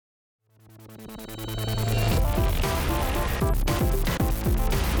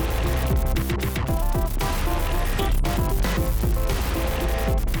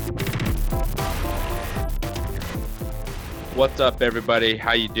What's up, everybody?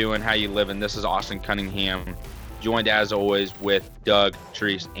 How you doing? How you living? This is Austin Cunningham, joined as always with Doug,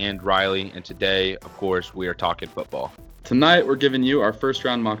 Treese, and Riley. And today, of course, we are talking football. Tonight, we're giving you our first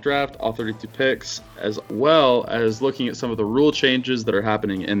round mock draft, all 32 picks, as well as looking at some of the rule changes that are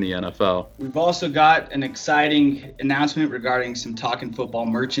happening in the NFL. We've also got an exciting announcement regarding some Talking Football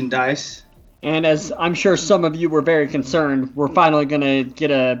merchandise. And as I'm sure some of you were very concerned, we're finally going to get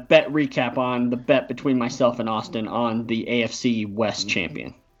a bet recap on the bet between myself and Austin on the AFC West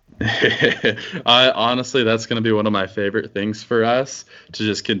champion. Honestly, that's going to be one of my favorite things for us to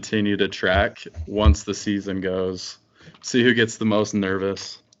just continue to track once the season goes. See who gets the most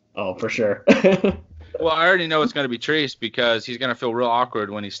nervous. Oh, for sure. Well, I already know it's going to be Treese because he's going to feel real awkward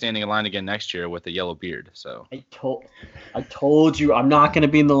when he's standing in line again next year with a yellow beard. So I told you I'm not going to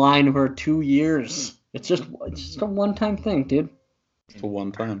be in the line for 2 years. It's just a one-time thing, dude. It's a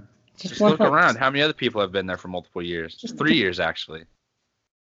one time. Just look around. How many other people have been there for multiple years? Just 3 years, actually.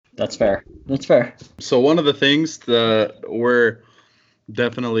 That's fair. So one of the things that we're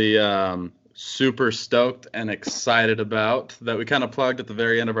definitely super stoked and excited about that we kind of plugged at the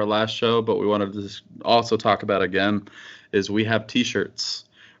very end of our last show, but we wanted to also talk about again, is we have t-shirts.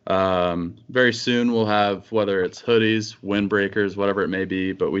 Very soon we'll have, whether it's hoodies, windbreakers, whatever it may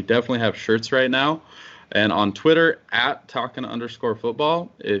be, but we definitely have shirts right now. And on Twitter, @talking_football,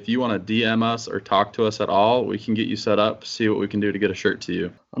 if you want to DM us or talk to us at all, we can get you set up, see what we can do to get a shirt to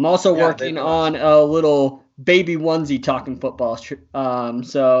you. I'm also working on a little baby onesie Talking Football.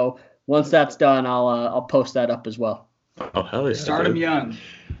 So once that's done, I'll post that up as well. Oh, hell yeah. Start them young.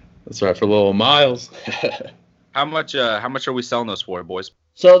 That's right, for little Miles. How much are we selling those for, boys?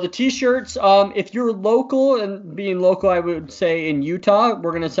 So the t-shirts, if you're local, and being local, I would say in Utah,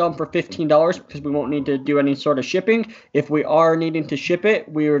 we're going to sell them for $15 because we won't need to do any sort of shipping. If we are needing to ship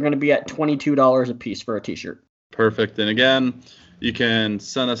it, we are going to be at $22 a piece for a t-shirt. Perfect. And again, you can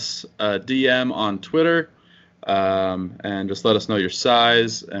send us a DM on Twitter and just let us know your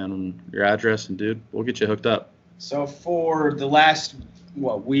size and your address, and dude, we'll get you hooked up. So for the last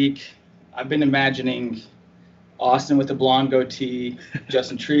week, I've been imagining Austin with the blonde goatee,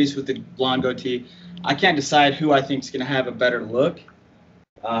 Justin Treese with the blonde goatee. I can't decide who I think is going to have a better look.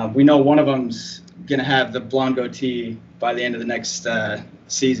 We know one of them's going to have the blonde goatee by the end of the next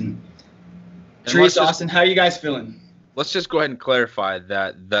season. Treese, Austin, how are you guys feeling? Let's just go ahead and clarify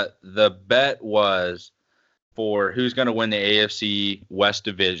that the bet was for who's going to win the AFC West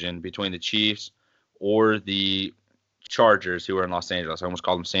division between the Chiefs or the Chargers, who are in Los Angeles. I almost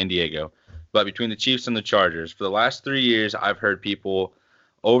called them San Diego. But between the Chiefs and the Chargers, for the last 3 years, I've heard people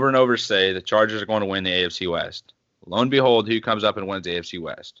over and over say the Chargers are going to win the AFC West. Lo and behold, who comes up and wins the AFC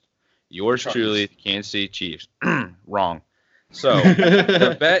West? Yours truly, the Kansas City Chiefs. Wrong. So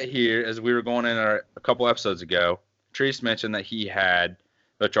the bet here, as we were going in a couple episodes ago, Treese mentioned that he had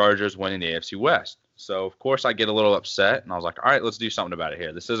the Chargers winning the AFC West. So, of course, I get a little upset, and I was like, all right, let's do something about it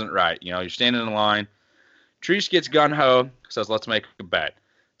here. This isn't right. You know, you're standing in line. Treese gets gun-ho, says, let's make a bet.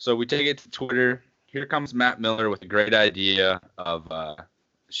 So we take it to Twitter. Here comes Matt Miller with a great idea of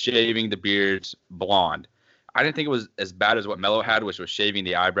shaving the beards blonde. I didn't think it was as bad as what Mello had, which was shaving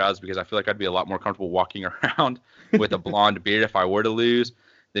the eyebrows, because I feel like I'd be a lot more comfortable walking around with a blonde beard if I were to lose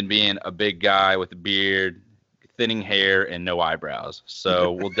than being a big guy with a beard, thinning hair, and no eyebrows.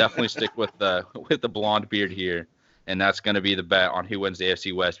 So we'll definitely stick with the blonde beard here, and that's going to be the bet on who wins the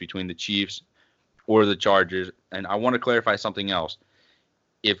AFC West between the Chiefs or the Chargers. And I want to clarify something else.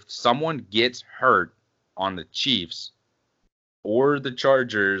 If someone gets hurt on the Chiefs or the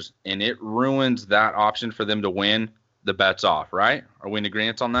Chargers and it ruins that option for them to win, the bet's off, right? Are we in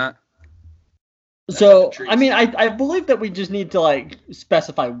agreement on that? So, I mean, I believe that we just need to,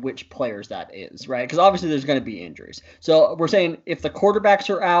 specify which players that is, right? Because obviously there's going to be injuries. So we're saying if the quarterbacks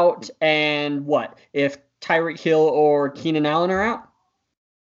are out and if Tyreek Hill or Keenan Allen are out?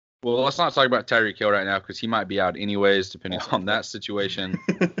 Well, let's not talk about Tyreek Hill right now because he might be out anyways, depending on that situation.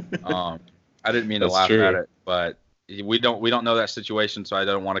 I didn't mean to laugh at it, but we don't know that situation, so I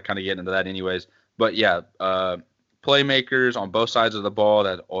don't want to kind of get into that anyways. But yeah, playmakers on both sides of the ball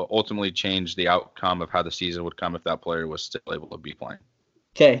that ultimately changed the outcome of how the season would come if that player was still able to be playing.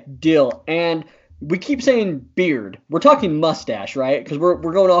 Okay, deal. And we keep saying beard. We're talking mustache, right? Because we're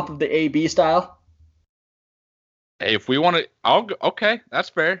going off of the AB style. Hey, if we want to, okay, that's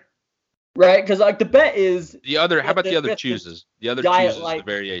fair. Right, because the bet is the other. How about the other chooses? The other chooses the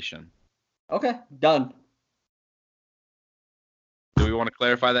variation. Okay, done. Do we want to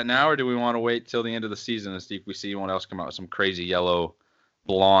clarify that now, or do we want to wait till the end of the season and see if we see anyone else come out with some crazy yellow,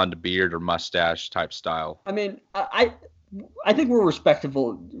 blonde beard or mustache type style? I mean, I think we're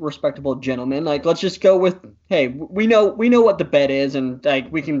respectable gentlemen. Like, let's just go with, hey, we know what the bet is, and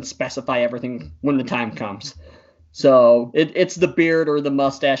like we can specify everything when the time comes. So it's the beard or the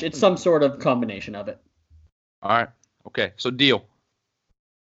mustache. It's some sort of combination of it. All right. Okay. So deal.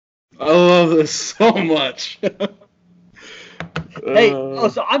 I love this so much. Hey,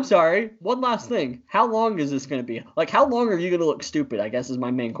 so I'm sorry. One last thing. How long is this going to be? Like, how long are you going to look stupid, I guess, is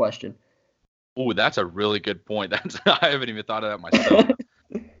my main question. Oh, that's a really good point. I haven't even thought of that myself.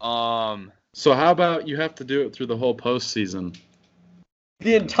 So how about you have to do it through the whole postseason?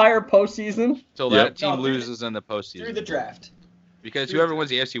 The entire postseason? So that team loses in the postseason. Through the draft. Because whoever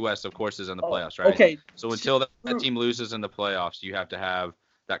wins the AFC West, of course, is in the playoffs, right? Okay. So until that team loses in the playoffs, you have to have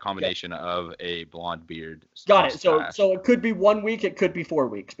that combination of a blonde beard. Got it. So it could be 1 week, it could be 4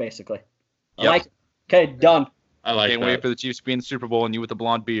 weeks, basically. Yep. Okay, done. I like Can't that. wait for the Chiefs to be in the Super Bowl and you with the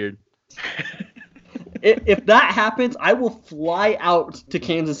blonde beard. If that happens, I will fly out to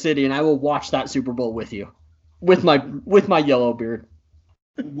Kansas City and I will watch that Super Bowl with you, with my yellow beard,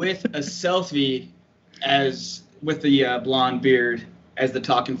 with a selfie with the blonde beard as the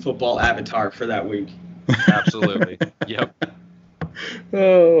talking football avatar for that week. Absolutely. Yep.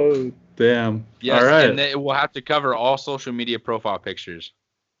 Oh, damn. Yes, all right. And we'll have to cover all social media profile pictures.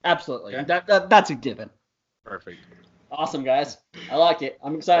 Absolutely. Okay. That's a given. Perfect. Awesome, guys. I like it.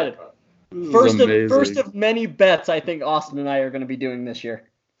 I'm excited. This First of many bets I think Austin and I are going to be doing this year.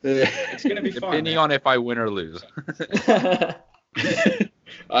 It's going to be fun. Depending on if I win or lose.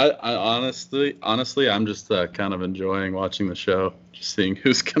 I honestly, I'm just kind of enjoying watching the show, just seeing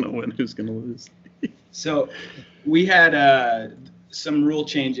who's gonna win, who's gonna lose. So, we had some rule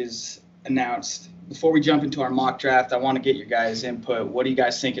changes announced. Before we jump into our mock draft, I want to get your guys' input. What do you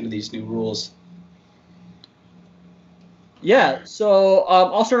guys think of these new rules? Yeah, so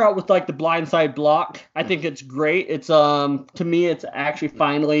I'll start out with like the blindside block. I think it's great. It's to me, it's actually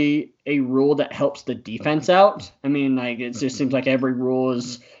finally a rule that helps the defense out. I mean, like it just seems like every rule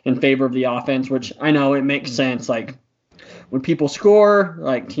is in favor of the offense, which I know it makes sense. Like when people score,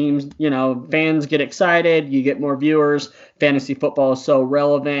 like teams, fans get excited. You get more viewers. Fantasy football is so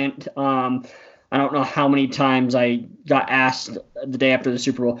relevant. I don't know how many times I got asked the day after the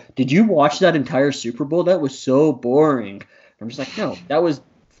Super Bowl, did you watch that entire Super Bowl? That was so boring. I'm just like, no, that was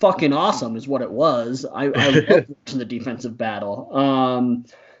fucking awesome is what it was. I love watching the defensive battle.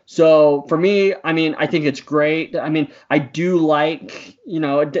 So for me, I mean, I think it's great. I mean, I do like,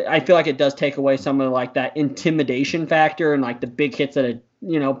 I feel like it does take away some of like that intimidation factor and like the big hits that,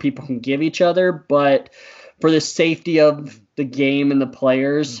 people can give each other. But for the safety of the game and the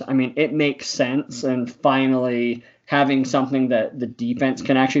players, I mean, it makes sense. And finally having something that the defense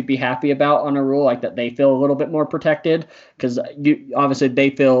can actually be happy about on a rule, like that they feel a little bit more protected, because obviously they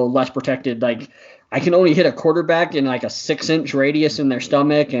feel less protected. Like I can only hit a quarterback in like a 6-inch radius in their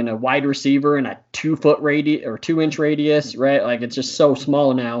stomach and a wide receiver in a 2-foot radius or 2-inch radius, right? Like it's just so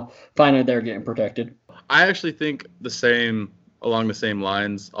small now. Finally, they're getting protected. I actually think along the same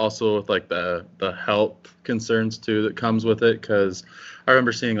lines, also with like the health concerns too that comes with it, because I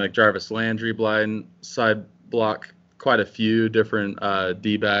remember seeing like Jarvis Landry blind side block quite a few different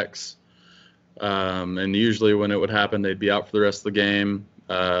D-backs, and usually when it would happen, they'd be out for the rest of the game.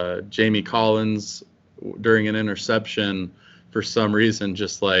 Jamie Collins during an interception, for some reason,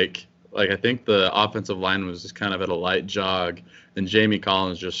 just like I think the offensive line was just kind of at a light jog, and Jamie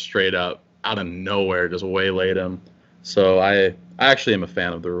Collins just straight up out of nowhere just waylaid him. So I actually am a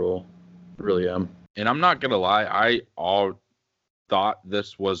fan of the rule. Really am. And I'm not gonna lie, I thought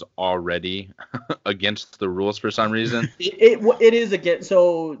this was already against the rules for some reason. It is against.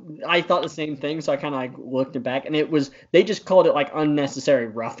 So I thought the same thing. So I kind of like looked it back, and they just called it like unnecessary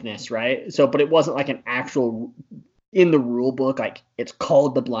roughness, right? So, but it wasn't like an actual in the rule book. Like it's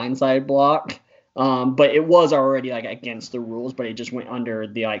called the blindside block, but it was already like against the rules. But it just went under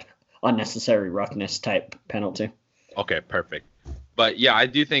the like unnecessary roughness type penalty. Okay, perfect. But yeah, I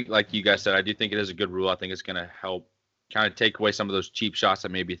do think, like you guys said, I do think it is a good rule. I think it's going to help kind of take away some of those cheap shots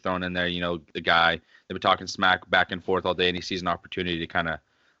that may be thrown in there. The guy, they've been talking smack back and forth all day, and he sees an opportunity to kind of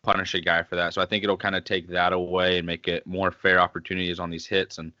punish a guy for that. So I think it'll kind of take that away and make it more fair opportunities on these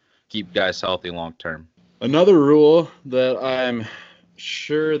hits and keep guys healthy long term. Another rule that I'm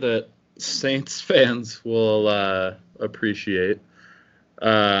sure that Saints fans will appreciate,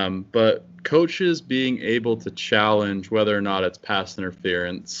 but coaches being able to challenge whether or not it's pass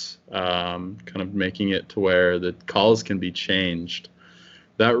interference, kind of making it to where the calls can be changed.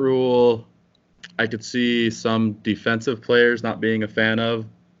 That rule, I could see some defensive players not being a fan of,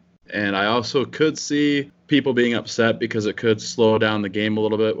 and I also could see people being upset because it could slow down the game a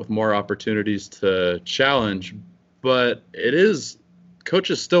little bit with more opportunities to challenge. but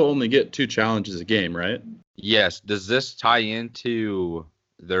coaches still only get 2 challenges a game, right? Yes. Does this tie into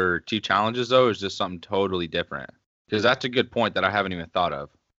their 2 challenges, though, or is this something totally different? Because that's a good point that I haven't even thought of.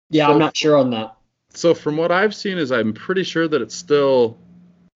 Yeah, I'm not sure on that. So from what I've seen is I'm pretty sure that it's still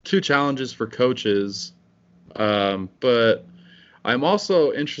 2 challenges for coaches, but I'm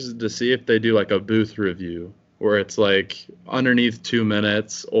also interested to see if they do like a booth review where it's like underneath 2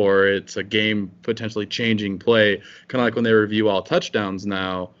 minutes, or it's a game potentially changing play, kind of like when they review all touchdowns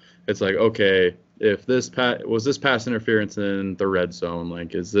now. It's like, okay, if this was this pass interference in the red zone,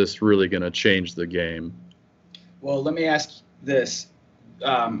 like, is this really going to change the game? Well, let me ask this.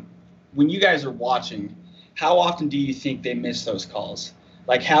 When you guys are watching, how often do you think they miss those calls?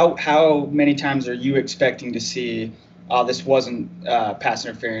 Like, how many times are you expecting to see, oh, this wasn't pass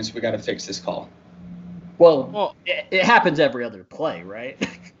interference, we got to fix this call? Well, it happens every other play, right?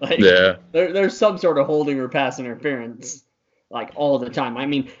 Like, Yeah. There's some sort of holding or pass interference, like, all the time. I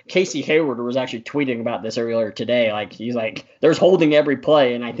mean, Casey Hayward was actually tweeting about this earlier today. Like, he's like, there's holding every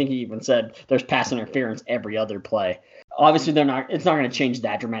play, and I think he even said there's pass interference every other play. Obviously, it's not going to change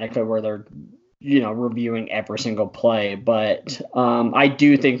that dramatically where they're, reviewing every single play. But I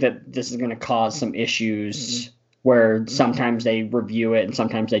do think that this is going to cause some issues where sometimes they review it and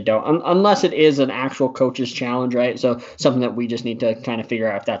sometimes they don't, unless it is an actual coach's challenge, right? So something that we just need to kind of figure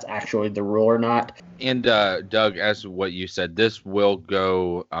out if that's actually the rule or not. And Doug, as what you said, this will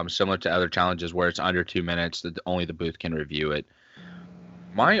go similar to other challenges where it's under 2 minutes that only the booth can review it.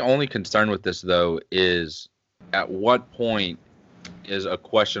 My only concern with this, though, is at what point is a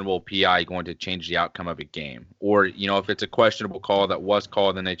questionable PI going to change the outcome of a game? Or, if it's a questionable call that was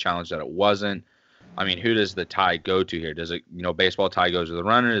called and they challenge that it wasn't, I mean, who does the tie go to here? Does it, baseball tie goes to the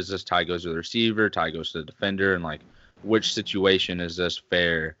runner? Is this tie goes to the receiver? Tie goes to the defender? And, like, which situation is this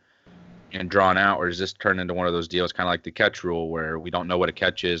fair and drawn out? Or does this turn into one of those deals kind of like the catch rule where we don't know what a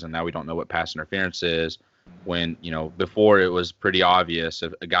catch is and now we don't know what pass interference is when, before it was pretty obvious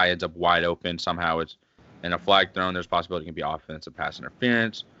if a guy ends up wide open, somehow it's in a flag thrown, there's a possibility it can be offensive pass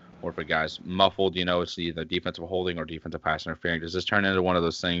interference. Or if a guy's muffled, it's either defensive holding or defensive pass interference. Does this turn into one of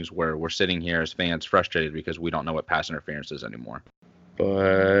those things where we're sitting here as fans frustrated because we don't know what pass interference is anymore?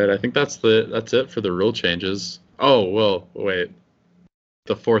 But I think that's it for the rule changes. Oh, well, wait.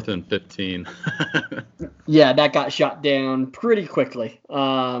 The 4th and 15. Yeah, that got shot down pretty quickly.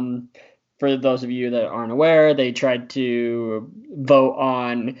 For those of you that aren't aware, they tried to vote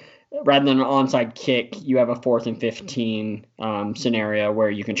on, rather than an onside kick, you have a 4th and 15 scenario where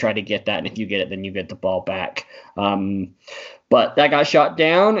you can try to get that, and if you get it, then you get the ball back. But that got shot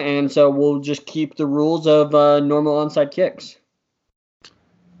down, and so we'll just keep the rules of normal onside kicks.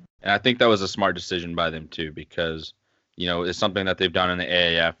 And I think that was a smart decision by them, too, because, it's something that they've done in the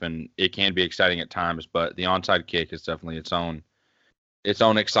AAF, and it can be exciting at times, but the onside kick is definitely its own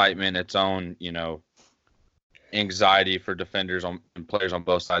excitement, its own, anxiety for defenders and players on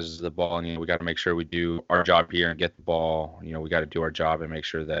both sides of the ball. And, we got to make sure we do our job here and get the ball. We got to do our job and make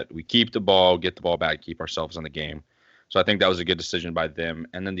sure that we keep the ball, get the ball back, keep ourselves in the game. So I think that was a good decision by them.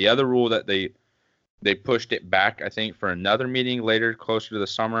 And then the other rule that they pushed it back, I think, for another meeting later, closer to the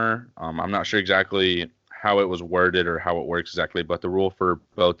summer. I'm not sure exactly how it was worded or how it works exactly, but the rule for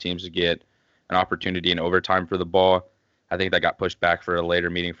both teams to get an opportunity in overtime for the ball, I think that got pushed back for a later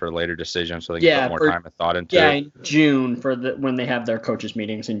meeting for a later decision, so they can put more time and thought into it. Yeah, in June when they have their coaches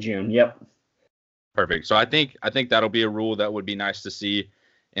meetings in June. Yep. Perfect. So I think that'll be a rule that would be nice to see.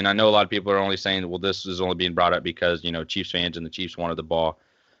 And I know a lot of people are only saying, well, this is only being brought up because Chiefs fans and the Chiefs wanted the ball.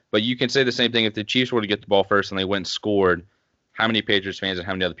 But you can say the same thing if the Chiefs were to get the ball first and they went and scored. How many Patriots fans and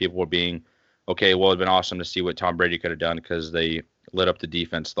how many other people were being, okay, well, it'd been awesome to see what Tom Brady could have done because they lit up the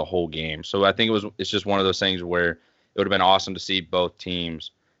defense the whole game. So I think it's just one of those things where it would have been awesome to see both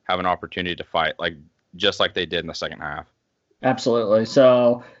teams have an opportunity to fight, just like they did in the second half. Absolutely.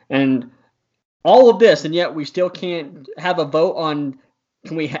 So, and all of this, and yet we still can't have a vote on,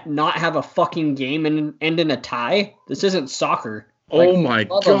 can we not have a fucking game and end in a tie? This isn't soccer. Oh my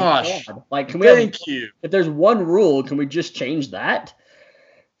gosh. Can we Thank you. If there's one rule, can we just change that?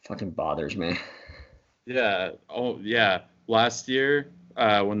 Fucking bothers me. Yeah. Oh, yeah. Last year,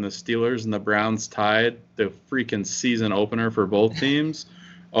 when the Steelers and the Browns tied, the freaking season opener for both teams.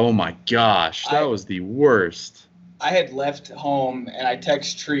 Oh my gosh, that was the worst. I had left home and I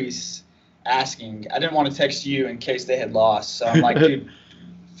text Treese asking. I didn't want to text you in case they had lost. So I'm like, dude,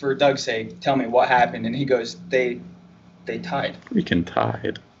 for Doug's sake, tell me what happened. And he goes, they tied. Freaking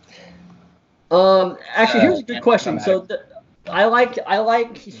tied. Actually, here's a good question. So I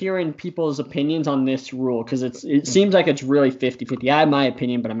like hearing people's opinions on this rule because it seems like it's really 50-50. I have my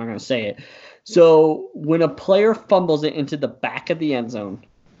opinion, but I'm not going to say it. So when a player fumbles it into the back of the end zone,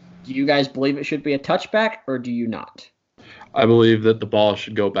 do you guys believe it should be a touchback or do you not? I believe that the ball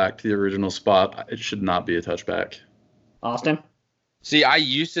should go back to the original spot. It should not be a touchback. Austin? See, I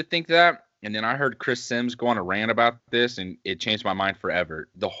used to think that, and then I heard Chris Sims go on a rant about this, and it changed my mind forever.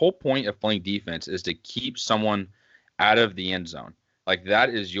 The whole point of playing defense is to keep someone out of the end zone. Like, that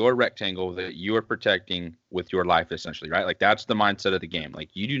is your rectangle that you are protecting with your life, essentially, right? Like, that's the mindset of the game. Like,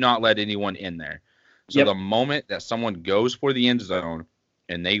 you do not let anyone in there. So the moment that someone goes for the end zone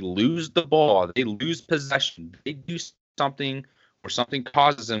and they lose the ball, they lose possession, they do something or something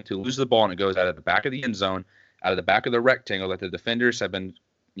causes them to lose the ball and it goes out of the back of the end zone, out of the back of the rectangle that the defenders have been,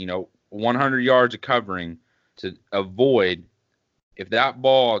 100 yards of covering to avoid. If that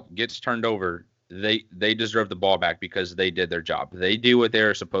ball gets turned over, they deserve the ball back because they did their job. They do what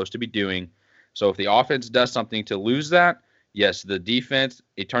they're supposed to be doing. So if the offense does something to lose that, yes, the defense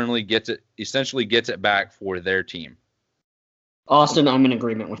essentially gets it back for their team. Austin, I'm in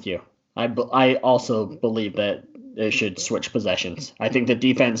agreement with you. I also believe that they should switch possessions. I think the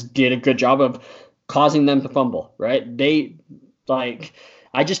defense did a good job of causing them to fumble, right?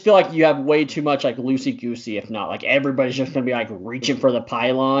 I just feel like you have way too much like loosey-goosey, if not. Like everybody's just going to be like reaching for the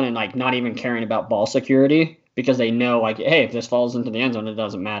pylon and like not even caring about ball security because they know like, hey, if this falls into the end zone, it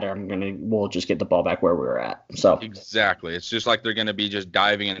doesn't matter. We'll just get the ball back where we were at. So exactly. It's just like they're going to be just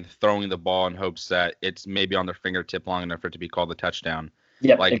diving and throwing the ball in hopes that it's maybe on their fingertip long enough for it to be called a touchdown.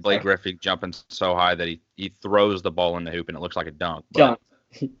 Yep, like exactly. Blake Griffin jumping so high that he throws the ball in the hoop and it looks like a dunk. Dunk.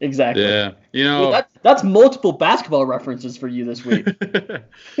 Exactly. Yeah. That's multiple basketball references for you this week.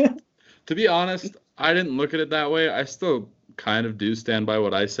 To be honest, I didn't look at it that way. I still kind of do stand by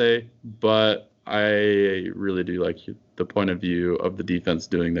what I say, but I really do like the point of view of the defense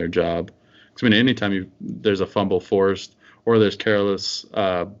doing their job. Because anytime there's a fumble forced or there's careless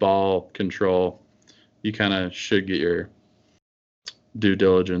ball control, you kind of should get your due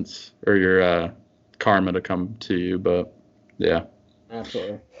diligence or your karma to come to you. But yeah.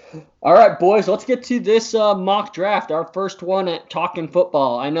 Absolutely. All right, boys, let's get to this mock draft, our first one at Talking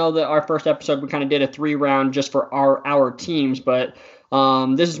Football. I know that our first episode, we kind of did a 3-round just for our teams, but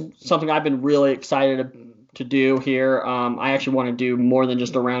this is something I've been really excited to do here. I actually want to do more than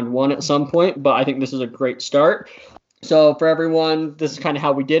just a round one at some point, but I think this is a great start. So for everyone, this is kind of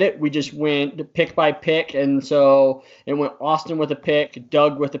how we did it. We just went pick by pick, and so it went Austin with a pick,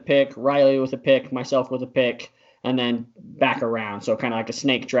 Doug with a pick, Riley with a pick, myself with a pick, and then back around. So kind of like a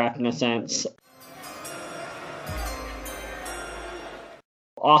snake draft in a sense.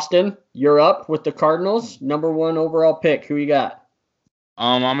 Austin, you're up with the Cardinals. Number 1 overall pick. Who you got?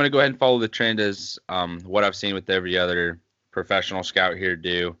 I'm going to go ahead and follow the trend as what I've seen with every other professional scout here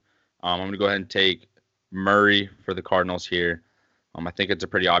do. I'm going to go ahead and take Murray for the Cardinals here. I think it's a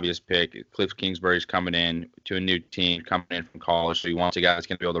pretty obvious pick. Cliff Kingsbury's coming in to a new team, coming in from college, so he wants a guy that's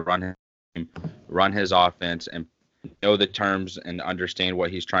going to be able to run his offense and know the terms and understand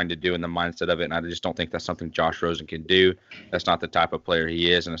what he's trying to do and the mindset of it. And I just don't think that's something Josh Rosen can do. That's not the type of player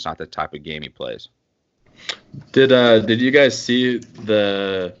he is, and it's not the type of game he plays. Did you guys see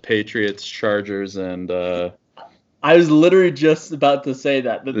the Patriots, Chargers, and I was literally just about to say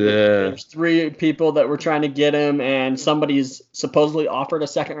that. There's 3 people that were trying to get him, and somebody's supposedly offered a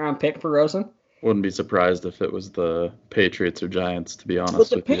second-round pick for Rosen. Wouldn't be surprised if it was the Patriots or Giants, to be honest. But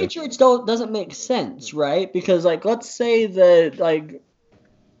the Patriots doesn't make sense, right? Because let's say that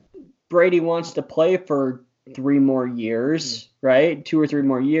Brady wants to play for 3 more years, right? 2 or 3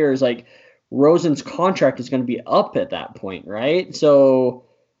 more years. Rosen's contract is going to be up at that point, right? So,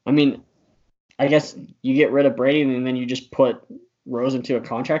 I guess you get rid of Brady and then you just put Rosen to a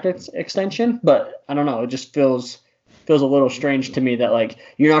contract extension. But I don't know. It just feels a little strange to me that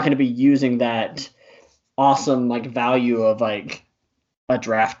you're not going to be using that awesome value of a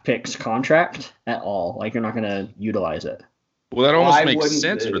draft pick's contract at all. You're not going to utilize it. Well, that almost makes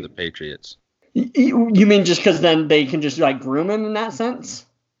sense for the Patriots. You mean just because then they can just groom him in that sense?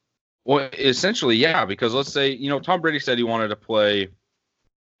 Well, essentially, yeah. Because let's say Tom Brady said he wanted to play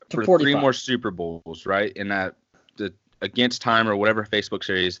for 3 more Super Bowls, right? In that the Against Time or whatever Facebook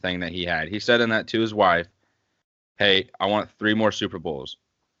series thing that he had. He said in that to his wife, hey, I want 3 more Super Bowls.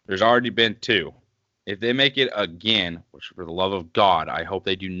 There's already been 2. If they make it again, which for the love of God, I hope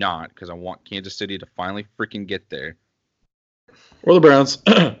they do not, because I want Kansas City to finally freaking get there. Or the Browns.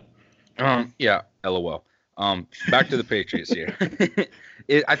 Yeah, LOL. Back to the Patriots here.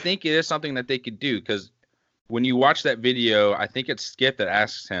 I think it is something that they could do, because when you watch that video, I think it's Skip that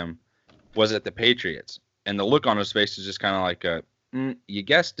asks him, was it the Patriots? And the look on his face is just kind of like you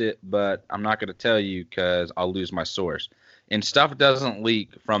guessed it, but I'm not going to tell you because I'll lose my source. And stuff doesn't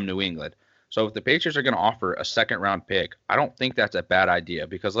leak from New England. So if the Patriots are going to offer a second-round pick, I don't think that's a bad idea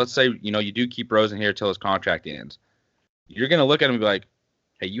because let's say, you do keep Rosen here till his contract ends. You're going to look at him and be like,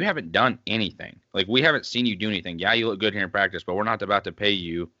 hey, you haven't done anything. Like, we haven't seen you do anything. Yeah, you look good here in practice, but we're not about to pay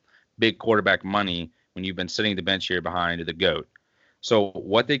you big quarterback money when you've been sitting the bench here behind the GOAT. So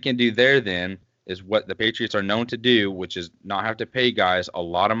what they can do there then is what the Patriots are known to do, which is not have to pay guys a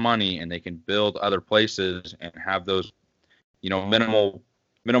lot of money, and they can build other places and have those,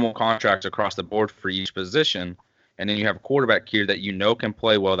 minimal contracts across the board for each position. And then you have a quarterback here that can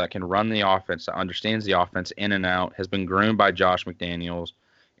play well, that can run the offense, that understands the offense in and out, has been groomed by Josh McDaniels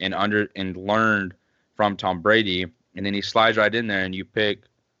and learned from Tom Brady. And then he slides right in there and you pick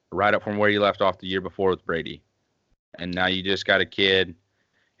right up from where you left off the year before with Brady. And now you just got a kid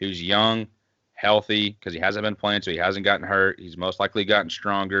who's young, healthy, because he hasn't been playing, so he hasn't gotten hurt. He's most likely gotten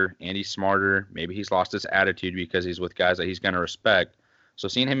stronger, and he's smarter. Maybe he's lost his attitude because he's with guys that he's going to respect. So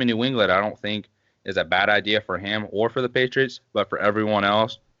seeing him in New England, I don't think is a bad idea for him or for the Patriots, but for everyone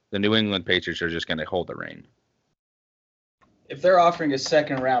else, the New England Patriots are just going to hold the reign. If they're offering a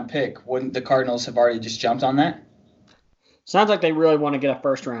second-round pick, wouldn't the Cardinals have already just jumped on that? Sounds like they really want to get a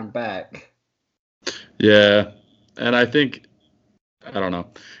first round back. Yeah, and I think, I don't know,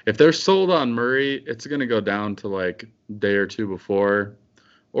 if they're sold on Murray, it's going to go down to like a day or two before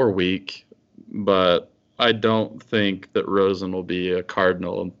or week, but I don't think that Rosen will be a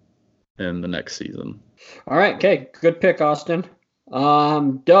Cardinal in the next season. All right, okay, good pick, Austin.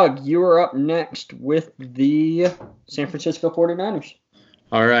 Doug, you are up next with the San Francisco 49ers.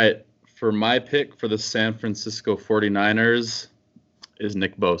 All right, for my pick for the San Francisco 49ers is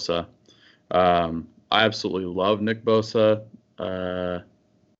Nick Bosa. I absolutely love Nick Bosa.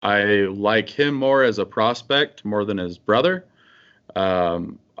 I like him more as a prospect more than his brother.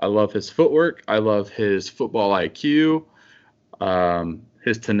 I love his footwork. I love his football IQ.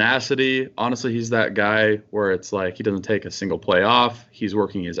 His tenacity. Honestly, he's that guy where it's like he doesn't take a single play off. He's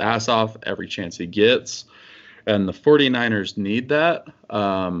working his ass off every chance he gets. And the 49ers need that.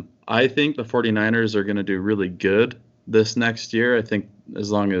 I think the 49ers are going to do really good this next year. I think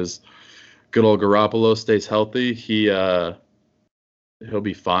as long as good old Garoppolo stays healthy, he'll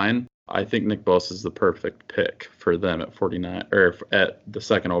be fine. I think Nick Bosa is the perfect pick for them at 49 or at the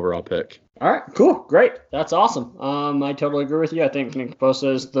second overall pick. All right, cool, great, that's awesome. I totally agree with you. I think Nick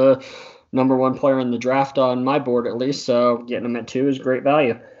Bosa is the number one player in the draft on my board, at least. So getting him at 2 is great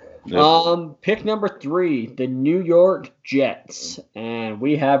value. Yep. Pick number 3, the New York Jets, and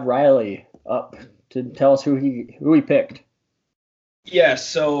we have Riley up to tell us who he picked. Yeah,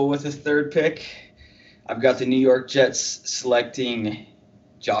 so with the third pick, I've got the New York Jets selecting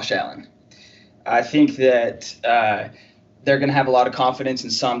Josh Allen. I think that they're going to have a lot of confidence in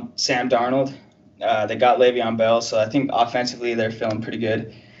Sam Darnold. They got Le'Veon Bell, so I think offensively they're feeling pretty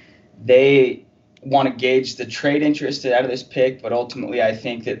good. They want to gauge the trade interest out of this pick, but ultimately I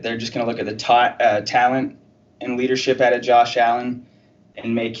think that they're just going to look at the talent and leadership out of Josh Allen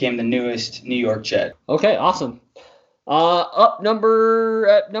and make him the newest New York Jet. Okay, awesome. At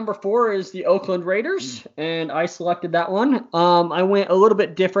number 4 is the Oakland Raiders, and I selected that one. I went a little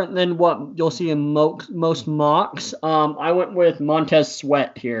bit different than what you'll see in most mocks. I went with Montez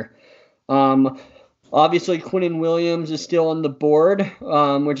Sweat here. Obviously, Quinnen Williams is still on the board,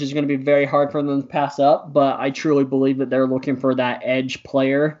 which is going to be very hard for them to pass up, but I truly believe that they're looking for that edge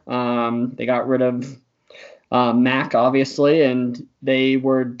player. They got rid of Mac, obviously, and they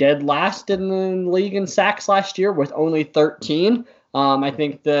were dead last in the league in sacks last year with only 13. I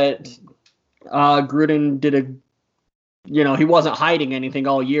think that Gruden he wasn't hiding anything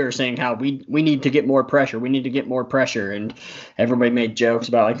all year saying how we need to get more pressure. We need to get more pressure. And everybody made jokes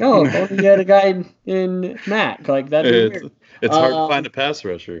about like, oh, don't get a guy in Mac. Like that. It's hard to find a pass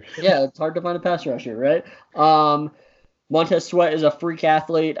rusher. Yeah, it's hard to find a pass rusher, right? Montez Sweat is a freak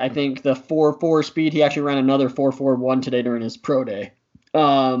athlete. I think the 4.4 speed, he actually ran another 4.41 today during his pro day.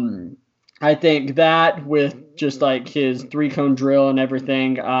 I think that with just like his 3-cone drill and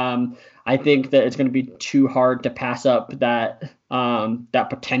everything, I think that it's going to be too hard to pass up that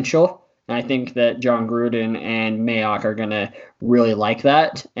potential. And I think that John Gruden and Mayock are going to really like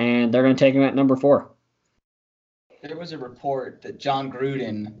that, and they're going to take him at number 4. There was a report that John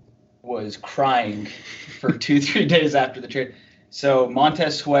Gruden was crying for 2-3 days after the trade. So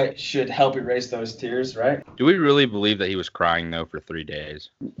Montez Sweat should help erase those tears, right? Do we really believe that he was crying, though, for 3 days?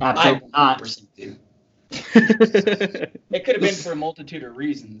 Absolutely not. It could have been for a multitude of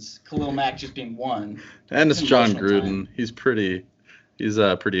reasons. Khalil Mack just being one. And it's John Gruden. He's pretty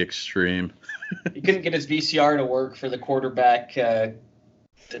extreme. He couldn't get his VCR to work for the quarterback to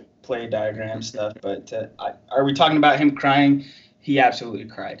play diagram stuff. But are we talking about him crying? He absolutely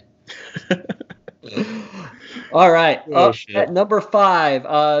cried. All right. Oh, Up shit. at number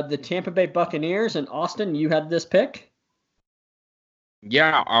 5, the Tampa Bay Buccaneers. And Austin, you had this pick?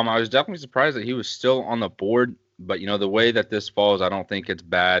 Yeah, I was definitely surprised that he was still on the board. But, the way that this falls, I don't think it's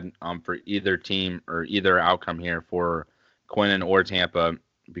bad for either team or either outcome here for Quinnen or Tampa,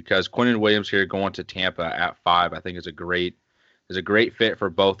 because Quinnen Williams here going to Tampa at 5, I think is a great fit for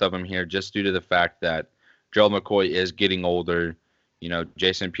both of them here, just due to the fact that Gerald McCoy is getting older.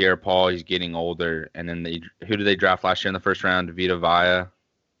 Jason Pierre-Paul, he's getting older. And then who did they draft last year in the first round? Vita Vea.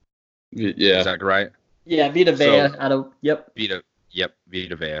 Yeah. Is that right? Yeah, Vita Vea yep.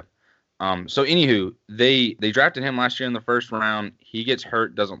 Vita Vea. So anywho, they drafted him last year in the first round. He gets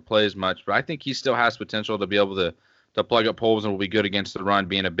hurt, doesn't play as much, but I think he still has potential to be able to plug up holes and will be good against the run,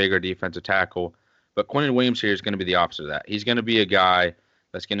 being a bigger defensive tackle. But Quinnen Williams here is going to be the opposite of that. He's going to be a guy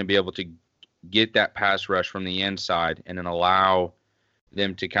that's going to be able to get that pass rush from the inside and then allow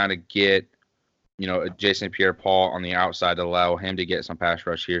them to kind of get, Jason Pierre-Paul on the outside to allow him to get some pass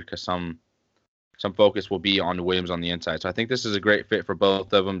rush here, because some focus will be on Williams on the inside. So I think this is a great fit for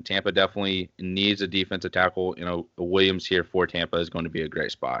both of them. Tampa definitely needs a defensive tackle. Williams here for Tampa is going to be a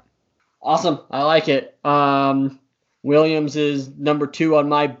great spot. Awesome. I like it. Williams is number 2 on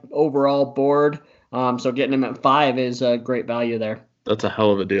my overall board. So getting him at 5 is a great value there. That's a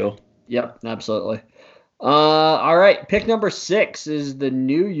hell of a deal. Yep, absolutely. All right, pick number 6 is the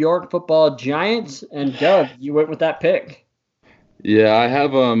New York Football Giants. And Doug, you went with that pick. Yeah, I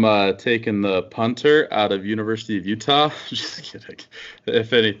have them taking the punter out of University of Utah. Just kidding.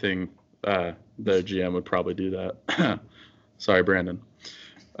 If anything, their GM would probably do that. Sorry, Brandon.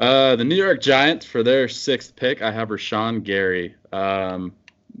 The New York Giants, for their 6th pick, I have Rashawn Gary.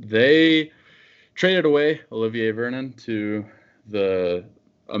 They traded away Olivier Vernon to the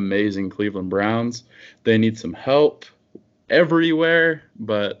amazing Cleveland Browns. They need some help everywhere,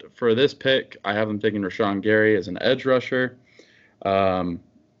 but for this pick, I have them taking Rashawn Gary as an edge rusher.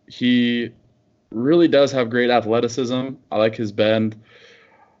 He really does have great athleticism. I like his bend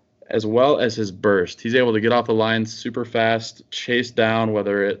as well as his burst. He's able to get off the line super fast, chase down,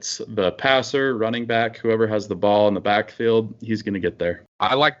 whether it's the passer, running back, whoever has the ball in the backfield, he's going to get there.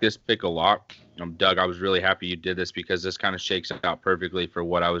 I like this pick a lot. Doug, I was really happy you did this, because this kind of shakes out perfectly for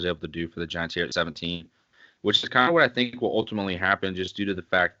what I was able to do for the Giants here at 17, which is kind of what I think will ultimately happen, just due to the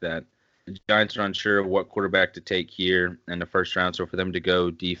fact that the Giants are unsure of what quarterback to take here in the first round. So for them to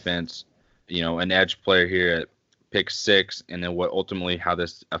go defense, an edge player here at pick 6, and then how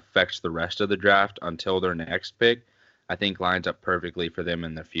this affects the rest of the draft until their next pick, I think lines up perfectly for them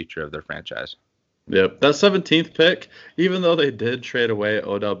in the future of their franchise. Yep, that 17th pick, even though they did trade away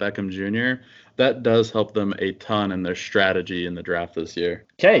Odell Beckham Jr., that does help them a ton in their strategy in the draft this year.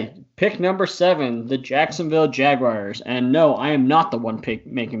 Okay, pick number 7, the Jacksonville Jaguars. And no, I am not the one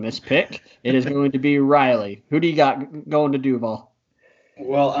making this pick. It is going to be Riley. Who do you got going to Duval?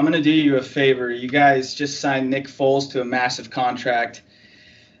 Well, I'm going to do you a favor. You guys just signed Nick Foles to a massive contract.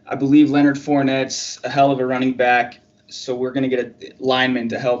 I believe Leonard Fournette's a hell of a running back, so we're going to get a lineman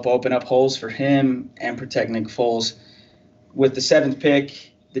to help open up holes for him and protect Nick Foles. With the 7th pick,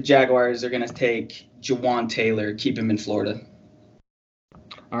 the Jaguars are going to take Jawan Taylor, keep him in Florida.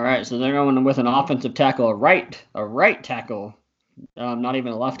 All right, so they're going with an offensive tackle, a right tackle, not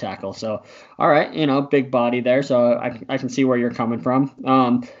even a left tackle. So, all right, big body there. So I can see where you're coming from.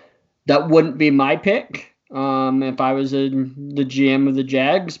 That wouldn't be my pick if I was the GM of the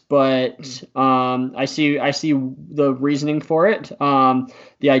Jags, but I see the reasoning for it.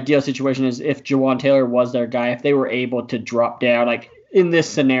 The ideal situation is if Jawan Taylor was their guy, if they were able to drop down, like in this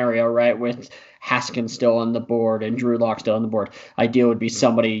scenario, right, with Haskins still on the board and Drew Lock still on the board, ideal would be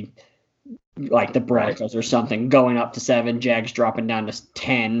somebody like the Broncos or something going up to 7, Jags dropping down to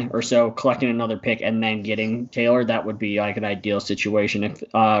 10 or so, collecting another pick and then getting Taylor. That would be like an ideal situation if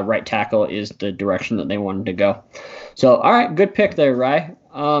right tackle is the direction that they wanted to go. So, all right, good pick there, Rye.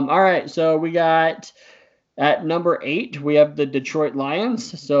 All right, so we got at number 8, we have the Detroit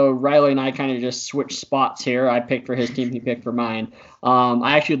Lions. So Riley and I kind of just switched spots here. I picked for his team, he picked for mine.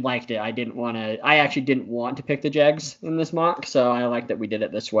 I actually liked it. I actually didn't want to pick the Jags in this mock, so I like that we did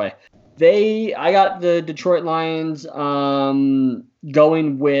it this way. I got the Detroit Lions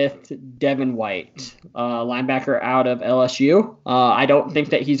going with Devin White, linebacker out of LSU. I don't think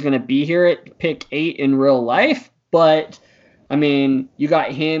that he's going to be here at pick 8 in real life, but I mean, you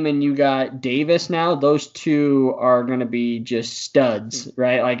got him and you got Davis now. Those two are going to be just studs,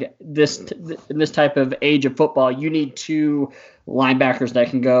 right? Like in this type of age of football, you need 2 linebackers that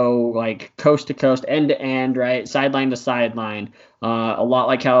can go like coast to coast, end to end, right, sideline to sideline. A lot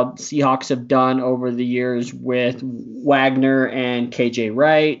like how Seahawks have done over the years with Wagner and KJ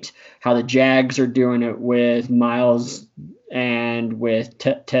Wright, how the Jags are doing it with Miles and with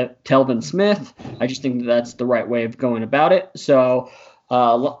Telvin Smith. I just think that's the right way of going about it. So,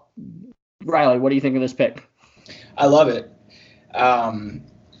 Riley, what do you think of this pick? I love it.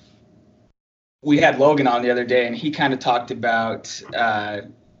 We had Logan on the other day, and he kind of talked about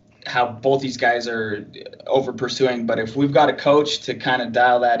how both these guys are over pursuing. But if we've got a coach to kind of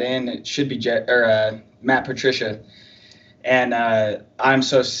dial that in, it should be Matt Patricia. And I'm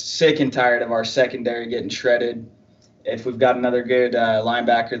so sick and tired of our secondary getting shredded. If we've got another good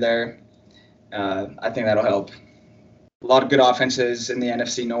linebacker there, I think that'll help. A lot of good offenses in the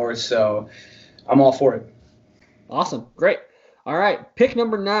NFC North, so I'm all for it. Awesome. Great. All right. Pick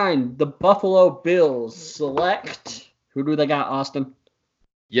number 9, the Buffalo Bills select. Who do they got, Austin?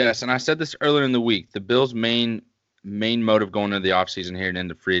 Yes, and I said this earlier in the week. The Bills' main motive going into the offseason here and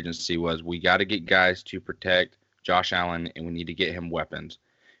into free agency was we got to get guys to protect Josh Allen, and we need to get him weapons.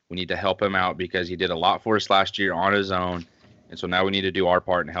 We need to help him out because he did a lot for us last year on his own, and so now we need to do our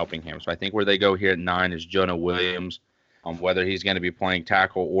part in helping him. So I think where they go here at 9 is Jonah Williams. Whether he's going to be playing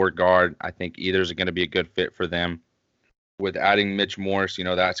tackle or guard, I think either is going to be a good fit for them. With adding Mitch Morse,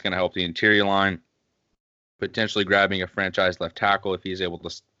 that's going to help the interior line. Potentially grabbing a franchise left tackle if he's able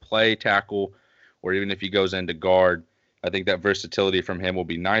to play tackle, or even if he goes into guard. I think that versatility from him will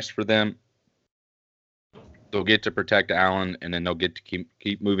be nice for them. They'll get to protect Allen, and then they'll get to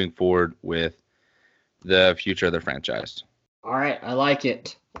keep moving forward with the future of their franchise. All right, I like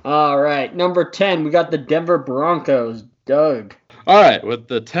it. All right, number 10, we got the Denver Broncos. Doug. All right, with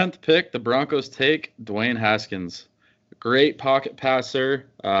the 10th pick, the Broncos take Dwayne Haskins. Great pocket passer.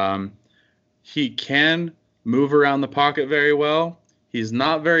 He can move around the pocket very well. He's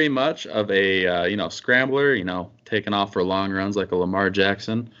not very much of a scrambler, taking off for long runs like a Lamar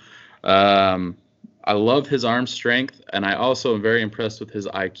Jackson. I love his arm strength, and I also am very impressed with his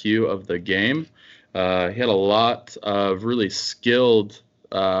IQ of the game. He had a lot of really skilled,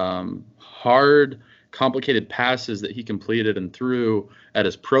 hard, complicated passes that he completed and threw at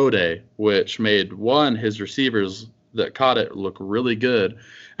his pro day, which made his receivers that caught it look really good.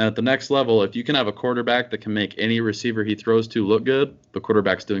 And at the next level, if you can have a quarterback that can make any receiver he throws to look good, the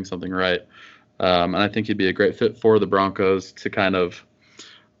quarterback's doing something right. And I think he'd be a great fit for the Broncos to kind of,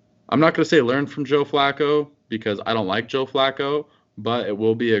 I'm not going to say learn from Joe Flacco because I don't like Joe Flacco, but it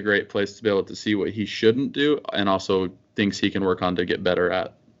will be a great place to be able to see what he shouldn't do and also things he can work on to get better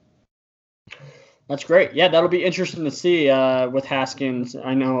at. That's great. Yeah, that'll be interesting to see with Haskins.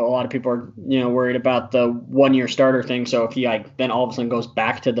 I know a lot of people are, worried about the 1-year starter thing. So if he then all of a sudden goes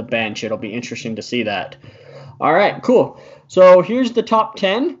back to the bench, it'll be interesting to see that. All right, cool. So here's the top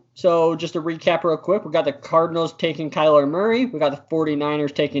 10. So just to recap real quick, we got the Cardinals taking Kyler Murray. We got the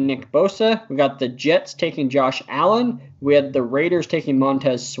 49ers taking Nick Bosa. We got the Jets taking Josh Allen. We had the Raiders taking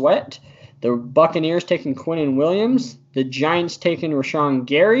Montez Sweat. The Buccaneers taking Quinnen Williams. The Giants taking Rashawn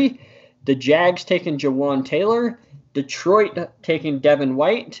Gary. The Jags taking Jawan Taylor, Detroit taking Devin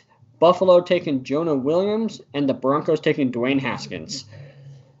White, Buffalo taking Jonah Williams, and the Broncos taking Dwayne Haskins.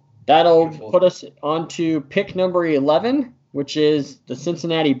 That'll put us on to pick number 11, which is the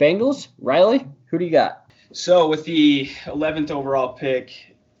Cincinnati Bengals. Riley, who do you got? So with the 11th overall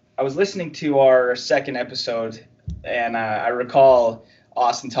pick, I was listening to our second episode, and I recall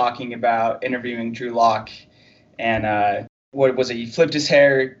Austin talking about interviewing Drew Lock, and what was it? He flipped his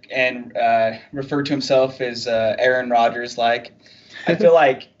hair and referred to himself as Aaron Rodgers. I feel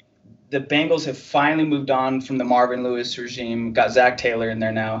like the Bengals have finally moved on from the Marvin Lewis regime. Got Zach Taylor in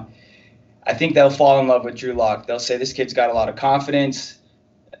there now. I think they'll fall in love with Drew Lock. They'll say this kid's got a lot of confidence.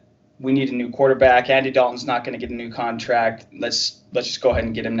 We need a new quarterback. Andy Dalton's not going to get a new contract. Let's just go ahead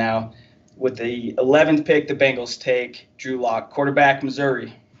and get him now. With the 11th pick, the Bengals take Drew Lock, quarterback,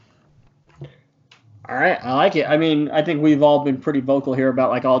 Missouri. All right, I like it. I mean, I think we've all been pretty vocal here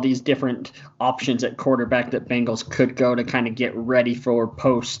about all these different options at quarterback that Bengals could go to kind of get ready for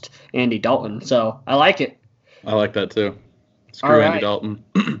post Andy Dalton. So I like it. I like that too. Screw Andy Dalton.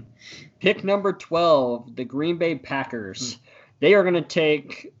 Pick number 12, the Green Bay Packers. They are going to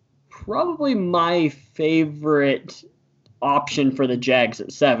take probably my favorite option for the Jags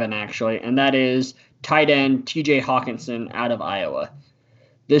at 7, actually, and that is tight end TJ Hawkinson out of Iowa.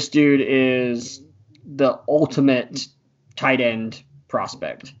 This dude is the ultimate tight end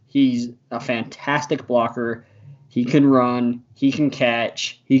prospect. He's a fantastic blocker. He can run. He can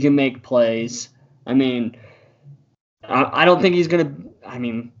catch. He can make plays. I mean, I don't think he's going to. I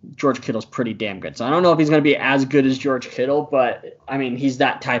mean, George Kittle's pretty damn good. So I don't know if he's going to be as good as George Kittle, but I mean, he's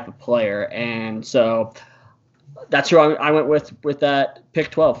that type of player. And so that's who I went with that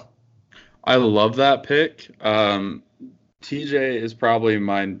pick 12. I love that pick. TJ is probably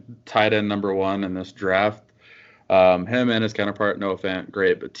my tight end number 1 in this draft. Him and his counterpart, Noah Fant,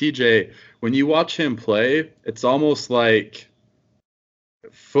 great. But TJ, when you watch him play, it's almost like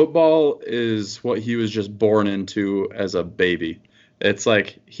football is what he was just born into as a baby. It's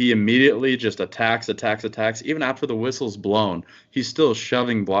like he immediately just attacks. Even after the whistle's blown, he's still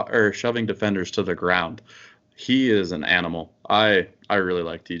shoving defenders to the ground. He is an animal. I really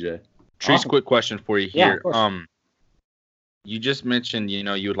like TJ. Trees, Awesome. quick question for you Yeah, here. of course. You just mentioned,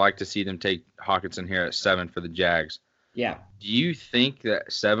 you would like to see them take Hockenson here at 7 for the Jags. Yeah. Do you think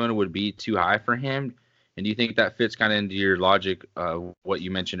that 7 would be too high for him? And do you think that fits kind of into your logic of what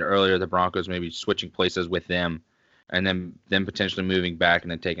you mentioned earlier, the Broncos maybe switching places with them and then potentially moving back and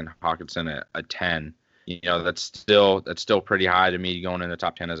then taking Hockenson at 10? That's still pretty high to me going in the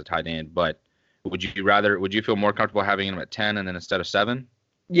top 10 as a tight end. But would you feel more comfortable having him at 10 and then instead of 7?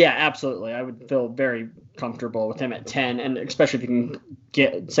 Yeah, absolutely. I would feel very comfortable with him at 10, and especially if you can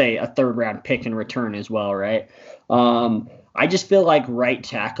get, say, a third-round pick in return as well, right? I just feel like right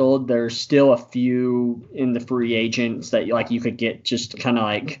tackle, there's still a few in the free agents that you could get just kind of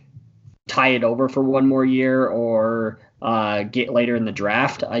like tie it over for one more year or get later in the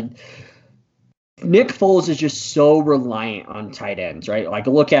draft. Nick Foles is just so reliant on tight ends, right? Like,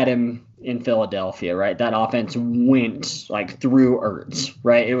 look at him in Philadelphia, right? That offense went like through Ertz,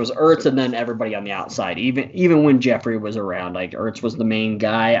 right? It was Ertz and then everybody on the outside. Even when Jeffrey was around, like Ertz was the main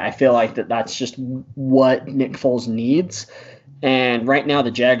guy. I feel like that's just what Nick Foles needs. And right now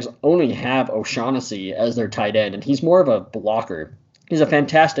the Jags only have O'Shaughnessy as their tight end, and he's more of a blocker. He's a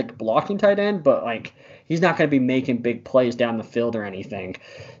fantastic blocking tight end, but like he's not going to be making big plays down the field or anything.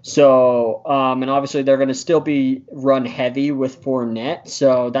 So, and obviously they're going to still be run heavy with Fournette.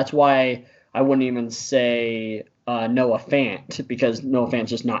 So that's why I wouldn't even say Noah Fant, because Noah Fant's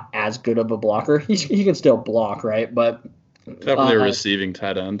just not as good of a blocker. He can still block, right? But definitely a receiving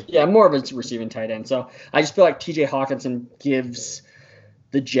tight end. Yeah, more of a receiving tight end. So I just feel like TJ Hockenson gives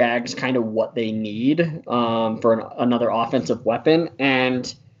the Jags kind of what they need for another offensive weapon.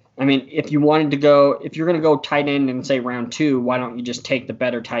 And I mean, if you're going to go tight end in say round 2, why don't you just take the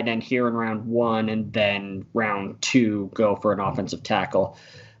better tight end here in round 1 and then round 2 go for an offensive tackle?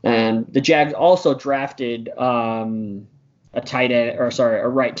 And the Jags also drafted a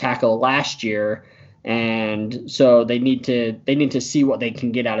right tackle last year, and so they need to see what they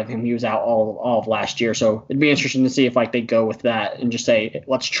can get out of him. He was out all of last year, so it'd be interesting to see if they go with that and just say,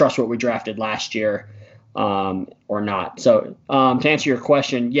 let's trust what we drafted last year. Or not. So to answer your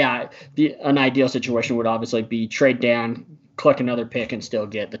question, yeah, an ideal situation would obviously be trade down, click another pick, and still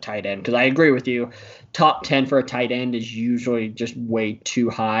get the tight end. Because I agree with you, top 10 for a tight end is usually just way too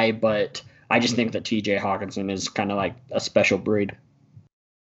high. But I just think that TJ Hockenson is kind of like a special breed.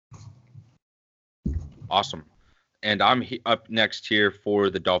 Awesome. And I'm up next here for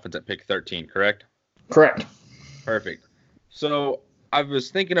the Dolphins at pick 13, correct? Correct. Perfect. So I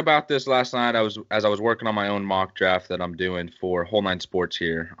was thinking about this last night. As I was working on my own mock draft that I'm doing for Whole Nine Sports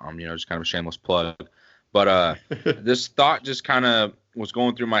here. Just kind of a shameless plug. But this thought just kind of was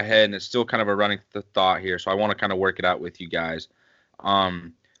going through my head, and it's still kind of a running thought here. So I want to kind of work it out with you guys.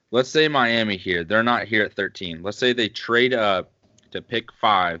 Let's say Miami here. They're not here at 13. Let's say they trade up to pick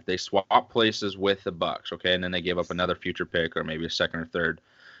 5. They swap places with the Bucs, okay? And then they give up another future pick or maybe a second or third,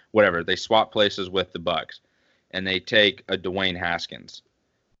 whatever. They swap places with the Bucs. And they take a Dwayne Haskins.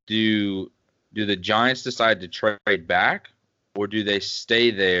 Do the Giants decide to trade back, or do they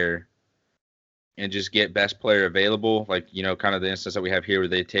stay there and just get best player available? Like, kind of the instance that we have here where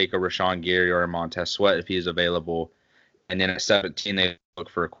they take a Rashawn Gary or a Montez Sweat if he is available, and then at 17 they look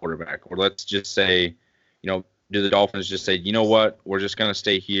for a quarterback. Or let's just say, do the Dolphins just say, you know what, we're just going to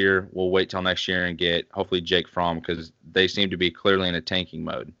stay here. We'll wait till next year and get hopefully Jake Fromm, because they seem to be clearly in a tanking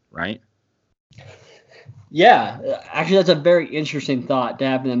mode, right? Yeah, actually, that's a very interesting thought to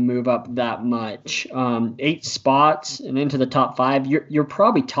have them move up that much. 8 spots and into the top 5. You're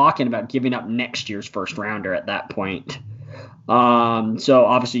probably talking about giving up next year's first rounder at that point. So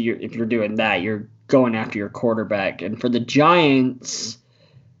obviously, if you're doing that, you're going after your quarterback. And for the Giants,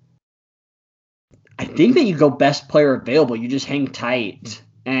 I think that you go best player available. You just hang tight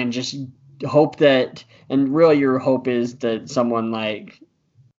and just hope that. And really, your hope is that someone like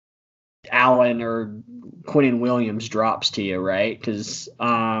Allen or Quinnen Williams drops to you, right? Because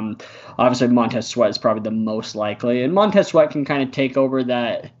obviously Montez Sweat is probably the most likely, and Montez Sweat can kind of take over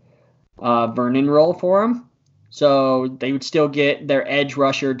that Vernon role for him. So they would still get their edge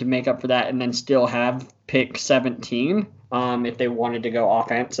rusher to make up for that and then still have pick 17 if they wanted to go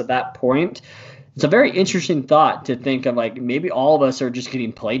offense at that point. It's a very interesting thought to think of, like, maybe all of us are just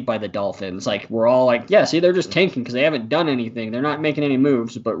getting played by the Dolphins. Like, we're all like, yeah, see, they're just tanking because they haven't done anything. They're not making any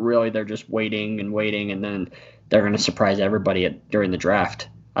moves, but really they're just waiting, and then they're going to surprise everybody during the draft.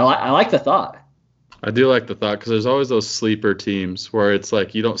 I like the thought. I do like the thought because there's always those sleeper teams where it's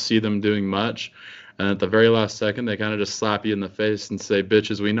like you don't see them doing much, and at the very last second they kind of just slap you in the face and say,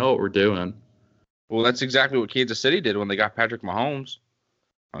 bitches, we know what we're doing. Well, that's exactly what Kansas City did when they got Patrick Mahomes.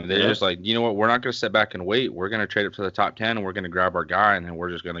 I mean, they're just like, you know what, we're not going to sit back and wait. We're going to trade up to the top 10, and we're going to grab our guy, and then we're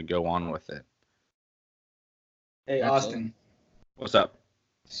just going to go on with it. Hey, Austin. What's up?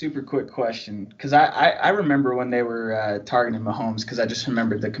 Super quick question, because I remember when they were targeting Mahomes, because I just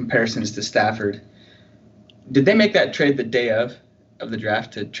remembered the comparisons to Stafford. Did they make that trade the day of the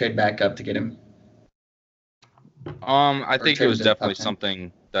draft to trade back up to get him? I think it was definitely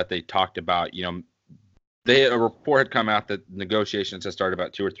something that they talked about. You know, a report had come out that negotiations had started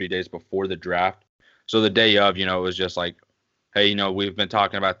about 2 or 3 days before the draft. So the day of, you know, it was just like, hey, you know, we've been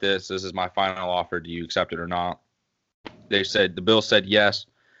talking about this. This is my final offer. Do you accept it or not? They said, the Bills said yes.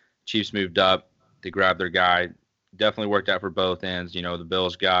 Chiefs moved up. They grabbed their guy. Definitely worked out for both ends. You know, the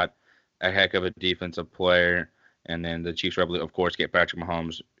Bills got a heck of a defensive player. And then the Chiefs were able to, of course, get Patrick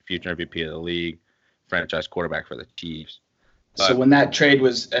Mahomes, future MVP of the league, franchise quarterback for the Chiefs. But, so when that trade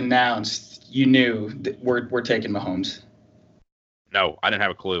was announced, you knew that we're taking Mahomes. No, I didn't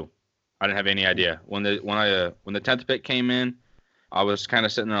have a clue. I didn't have any idea. When the 10th pick came in, I was kind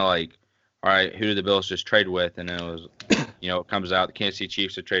of sitting there like, all right, who did the Bills just trade with? And then it was, you know, it comes out the Kansas City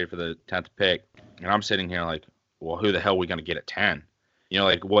Chiefs have traded for the 10th pick, and I'm sitting here like, well, who the hell are we going to get at 10? You know,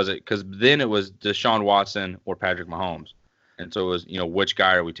 like, was it, because then it was Deshaun Watson or Patrick Mahomes, and so it was, you know, which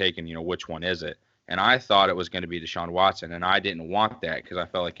guy are we taking? You know, which one is it? And I thought it was going to be Deshaun Watson, and I didn't want that because I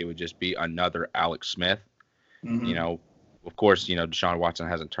felt like it would just be another Alex Smith. Mm-hmm. You know, of course, you know, Deshaun Watson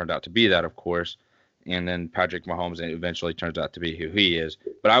hasn't turned out to be that, of course. And then Patrick Mahomes eventually turns out to be who he is.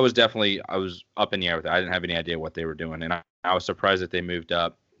 But I was up in the air with it. I didn't have any idea what they were doing. And I was surprised that they moved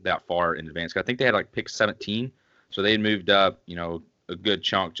up that far in advance. I think they had like pick 17. So they had moved up, you know, a good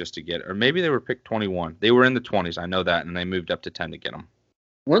chunk just to get it. Or maybe they were pick 21. They were in the 20s. I know that. And they moved up to 10 to get them.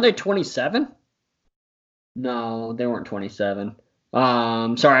 Weren't they 27? No, they weren't 27.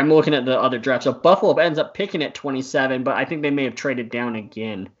 Sorry, I'm looking at the other draft. So Buffalo ends up picking at 27, but I think they may have traded down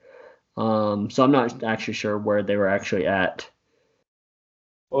again. So I'm not actually sure where they were actually at.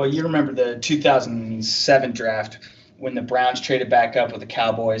 Well, you remember the 2007 draft when the Browns traded back up with the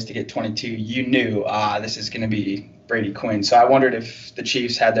Cowboys to get 22. You knew, this is going to be Brady Quinn. So I wondered if the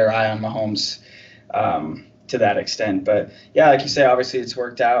Chiefs had their eye on Mahomes to that extent. But yeah, like you say, obviously it's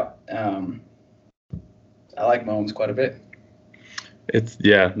worked out. I like Mahomes quite a bit. I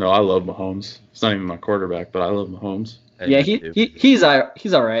love Mahomes. He's not even my quarterback, but I love Mahomes. Yeah, he's all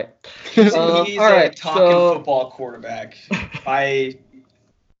right. He's a talking football quarterback by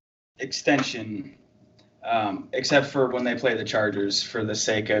extension, except for when they play the Chargers for the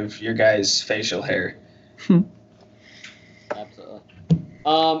sake of your guys' facial hair. Absolutely.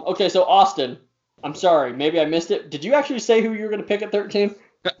 Okay, so Austin, I'm sorry, maybe I missed it. Did you actually say who you were going to pick at 13?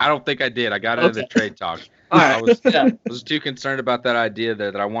 I don't think I did. I got into the trade talk. All right. I was too concerned about that idea there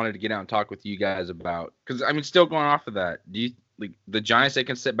that I wanted to get out and talk with you guys about. Because, I mean, still going off of that, do you like the Giants, they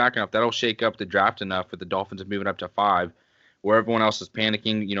can sit back enough. That'll shake up the draft enough with the Dolphins moving up to 5, where everyone else is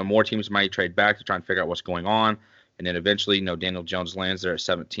panicking. You know, more teams might trade back to try and figure out what's going on. And then eventually, you know, Daniel Jones lands there at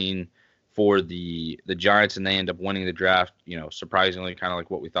 17 for the Giants, and they end up winning the draft, you know, surprisingly, kind of like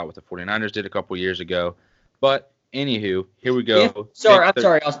what we thought with the 49ers did a couple years ago. But anywho, here we go. I'm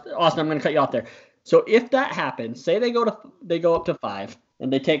sorry, Austin. I'm going to cut you off there. So if that happens, say they go up to 5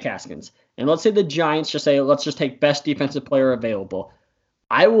 and they take Haskins, and let's say the Giants just say, let's just take best defensive player available.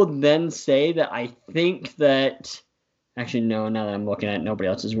 I will then say that I think that actually no. Now that I'm looking at it, nobody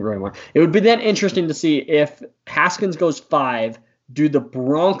else is really more. It would be then interesting to see if Haskins goes 5. Do the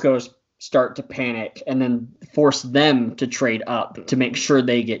Broncos start to panic and then force them to trade up to make sure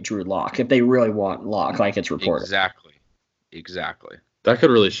they get Drew Lock if they really want Lock, like it's reported? Exactly. That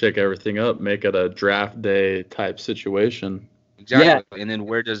could really shake everything up, make it a draft day type situation. Exactly. Yeah. And then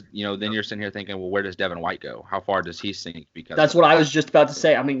then you're sitting here thinking, well, where does Devin White go? How far does he sink? Because that's what I was just about to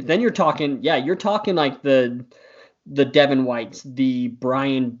say. I mean, then you're talking like the Devin Whites, the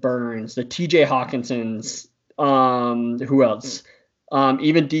Brian Burns, the TJ Hawkinsons, who else?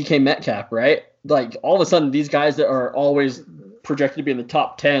 Even DK Metcalf, right? Like all of a sudden these guys that are always projected to be in the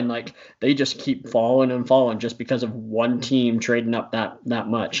top 10, like they just keep falling and falling just because of one team trading up that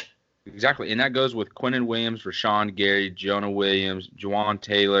much. Exactly, and that goes with Quinnen Williams, Rashawn Gary, Jonah Williams, Juwan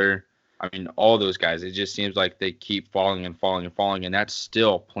Taylor. I mean, all those guys. It just seems like they keep falling and falling and falling, and that's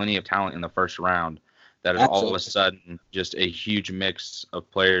still plenty of talent in the first round. That is all of a sudden just a huge mix of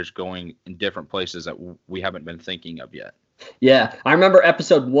players going in different places that we haven't been thinking of yet. Yeah, I remember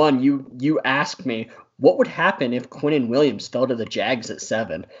episode 1. You asked me what would happen if Quinnen Williams fell to the Jags at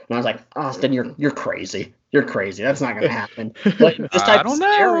 7, and I was like, Austin, you're crazy. You're crazy. That's not going to happen. But in this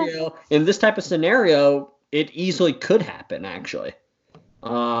type of scenario, it easily could happen, actually.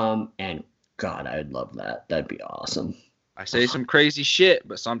 And God, I'd love that. That'd be awesome. I say some crazy shit,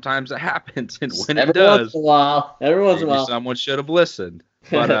 but sometimes it happens, and when it does, every once in a while, someone should have listened.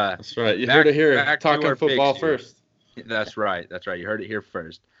 But that's right. You heard it here. Talking football first. That's right. You heard it here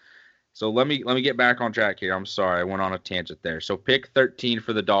first. So let me get back on track here. I'm sorry, I went on a tangent there. So pick 13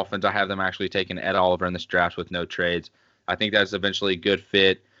 for the Dolphins. I have them actually taking Ed Oliver in this draft with no trades. I think that's eventually a good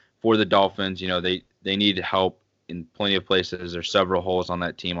fit for the Dolphins. You know, they need help in plenty of places. There's several holes on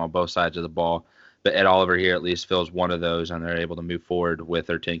that team on both sides of the ball. But Ed Oliver here at least fills one of those, and they're able to move forward with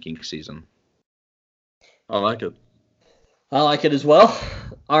their tanking season. I like it. I like it as well.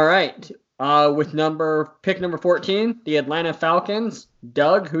 All right. With pick number 14, the Atlanta Falcons.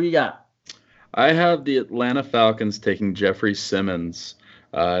 Doug, who you got? I have the Atlanta Falcons taking Jeffrey Simmons.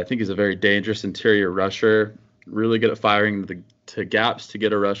 I think he's a very dangerous interior rusher, really good at firing to gaps to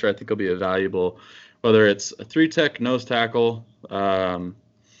get a rusher. I think he'll be a valuable, whether it's a 3-tech, nose tackle,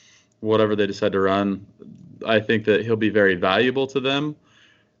 whatever they decide to run. I think that he'll be very valuable to them.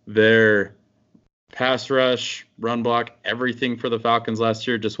 Their pass rush, run block, everything for the Falcons last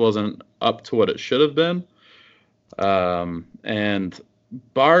year just wasn't up to what it should have been. And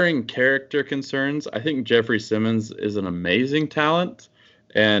barring character concerns, I think Jeffrey Simmons is an amazing talent.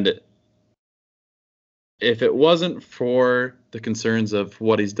 And if it wasn't for the concerns of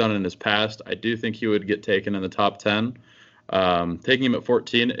what he's done in his past, I do think he would get taken in the top 10. Taking him at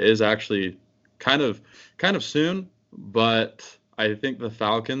 14 is actually kind of soon, but I think the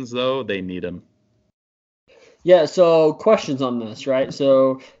Falcons, though, they need him. Yeah, so questions on this, right?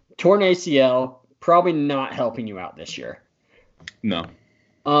 So torn ACL, probably not helping you out this year. No.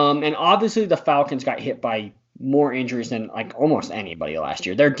 And obviously the Falcons got hit by more injuries than like almost anybody last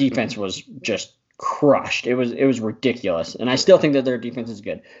year. Their defense was just crushed. It was ridiculous. And I still think that their defense is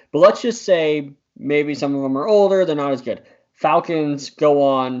good. But let's just say maybe some of them are older, they're not as good. Falcons go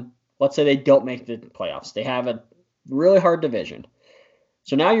on, let's say they don't make the playoffs. They have a really hard division.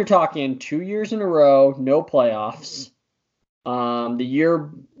 So now you're talking 2 years in a row, no playoffs.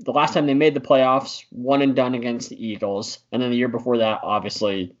 The last time they made the playoffs, one and done against the Eagles. And then the year before that,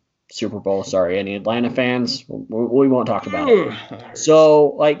 obviously, Super Bowl. Sorry, any Atlanta fans? We won't talk about it. So,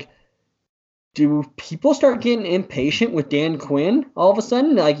 like, do people start getting impatient with Dan Quinn all of a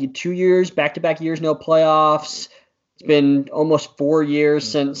sudden? Like 2 years, back-to-back years, no playoffs. It's been almost 4 years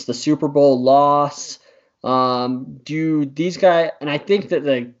since the Super Bowl loss. Do these guys, and I think that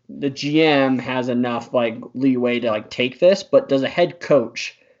the GM has enough like leeway to like take this, but does a head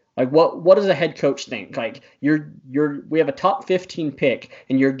coach, like what does a head coach think? Like we have a top 15 pick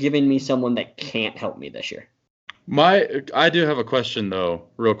and you're giving me someone that can't help me this year. I do have a question though,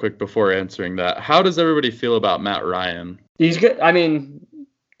 real quick before answering that. How does everybody feel about Matt Ryan? He's good. I mean,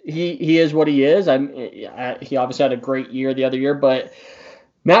 he is what he is. He obviously had a great year the other year, but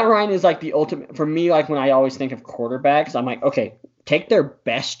Matt Ryan is like the ultimate for me. Like when I always think of quarterbacks, I'm like, okay, take their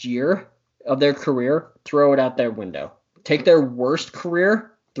best year of their career, throw it out their window. Take their worst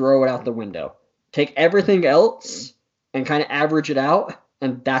career, throw it out the window. Take everything else and kind of average it out,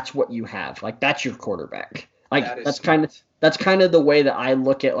 and that's what you have. Like that's your quarterback. Like that's kind of the way that I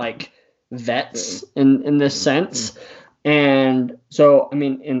look at like vets in this sense. And so, I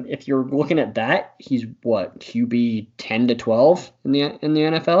mean, if you're looking at that, he's what, QB 10 to 12 in the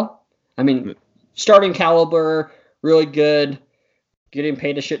NFL? I mean, starting caliber, really good, getting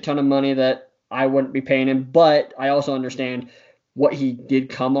paid a shit ton of money that I wouldn't be paying him. But I also understand what he did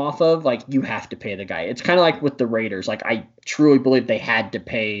come off of. Like, you have to pay the guy. It's kind of like with the Raiders. Like, I truly believe they had to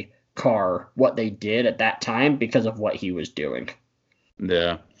pay Carr what they did at that time because of what he was doing.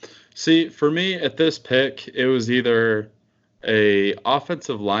 Yeah. See, for me at this pick, it was either a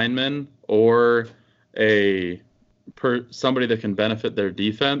offensive lineman or somebody that can benefit their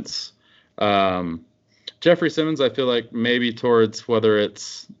defense. Jeffrey Simmons, I feel like maybe towards whether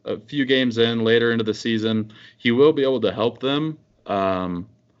it's a few games in later into the season, he will be able to help them.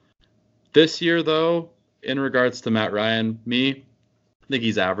 This year, though, in regards to Matt Ryan, I think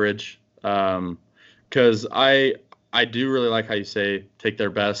he's average. Because I do really like how you say take their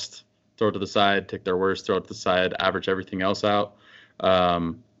best, throw it to the side, take their worst, throw it to the side, average everything else out.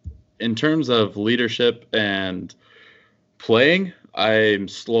 in terms of leadership and playing, I'm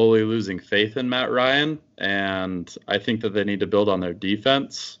slowly losing faith in Matt Ryan, and I think that they need to build on their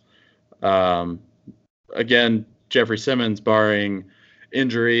defense. Again, Jeffrey Simmons, barring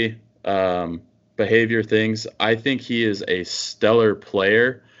injury, behavior things, I think he is a stellar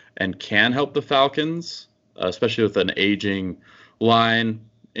player and can help the Falcons, especially with an aging line,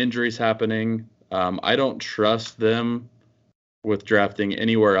 injuries happening. I don't trust them with drafting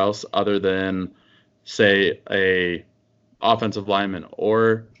anywhere else other than, say, a offensive lineman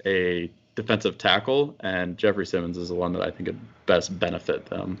or a defensive tackle, and Jeffrey Simmons is the one that I think would best benefit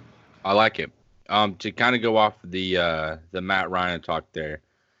them. I like it. To kind of go off the Matt Ryan talk there,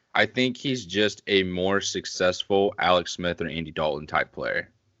 I think he's just a more successful Alex Smith or Andy Dalton type player.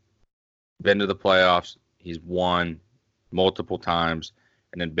 Been to the playoffs, he's won multiple times,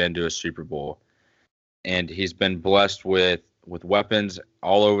 and then been to a Super Bowl. And he's been blessed with weapons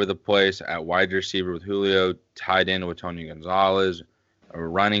all over the place at wide receiver with Julio, tied in with Tony Gonzalez, a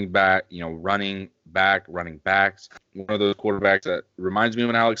running backs. One of those quarterbacks that reminds me of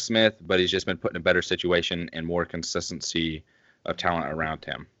an Alex Smith, but he's just been put in a better situation and more consistency of talent around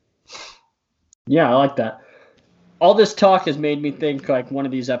him. Yeah, I like that. All this talk has made me think like one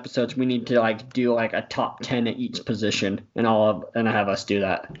of these episodes we need to do a top 10 at each position, and have us do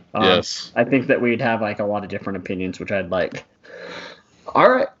that. Yes. I think that we'd have a lot of different opinions, which I'd like. All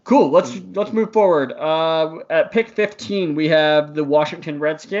right, cool. Let's move forward. At pick 15, we have the Washington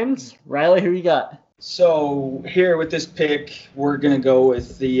Redskins. Riley, who you got? So here with this pick, we're going to go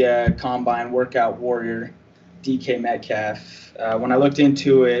with the Combine Workout Warrior, DK Metcalf. When I looked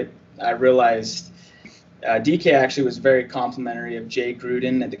into it, I realized DK actually was very complimentary of Jay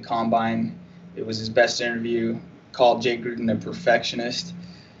Gruden at the Combine. It was his best interview, called Jay Gruden a perfectionist.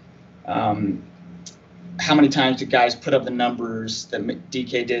 How many times did guys put up the numbers that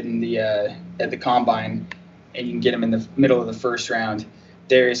DK did in the at the Combine, and you can get him in the middle of the first round?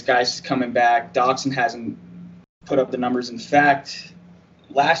 Darius Geis is coming back. Dotson hasn't put up the numbers. In fact,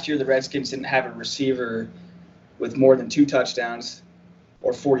 last year the Redskins didn't have a receiver with more than 2 touchdowns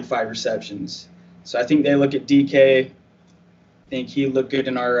or 45 receptions. So I think they look at DK, think he looked good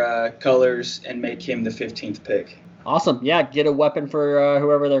in our colors, and make him the 15th pick. Awesome. Yeah, get a weapon for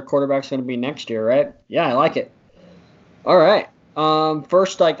whoever their quarterback's going to be next year, right? Yeah, I like it. All right.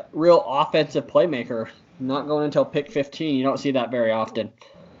 First, real offensive playmaker. Not going until pick 15. You don't see that very often.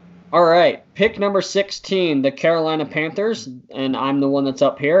 All right. Pick number 16, the Carolina Panthers, and I'm the one that's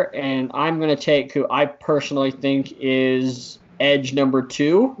up here. And I'm going to take who I personally think is edge number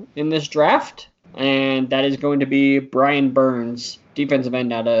 2 in this draft, and that is going to be Brian Burns, defensive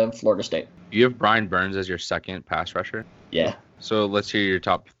end out of Florida State. You have Brian Burns as your second pass rusher? Yeah. So let's hear your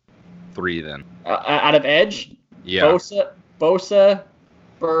top 3 then. Out of edge? Yeah. Bosa,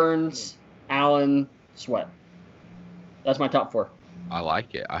 Burns, Allen, Sweat. That's my top 4. I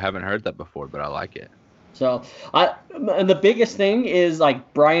like it. I haven't heard that before, but I like it. So, and the biggest thing is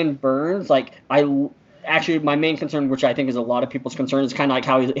Brian Burns. Actually, my main concern, which I think is a lot of people's concern, is kind of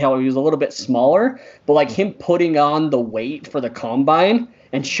how he was a little bit smaller, but him putting on the weight for the Combine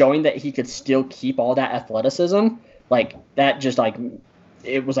and showing that he could still keep all that athleticism, that just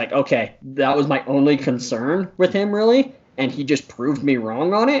it was okay, that was my only concern with him really, and he just proved me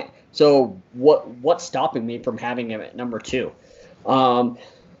wrong on it. So what's stopping me from having him at number 2?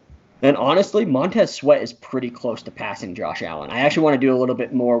 And honestly, Montez Sweat is pretty close to passing Josh Allen. I actually want to do a little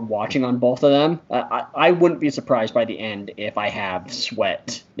bit more watching on both of them. I wouldn't be surprised by the end if I have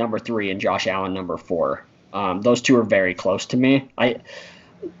Sweat number 3 and Josh Allen number 4. Those two are very close to me.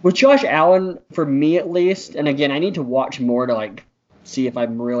 With Josh Allen, for me at least, and again, I need to watch more to see if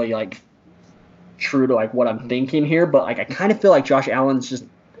I'm really true to what I'm thinking here. But I kind of feel like Josh Allen's just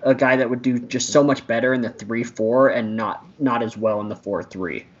a guy that would do just so much better in the 3-4 and not as well in the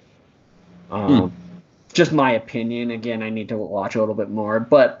 4-3. Just my opinion. Again, I need to watch a little bit more,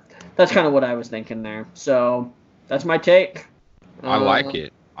 but that's kind of what I was thinking there. So that's my take. I like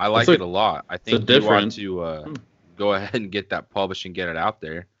it. I like it a lot. I think you want to go ahead and get that published and get it out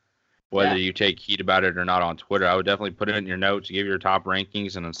there. Whether you take heat about it or not on Twitter, I would definitely put it in your notes, give your top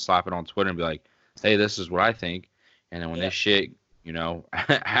rankings, and then slap it on Twitter and be like, hey, this is what I think. And then when this shit,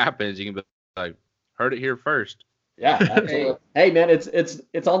 happens, you can be like, heard it here first. Yeah, absolutely. Hey, man, it's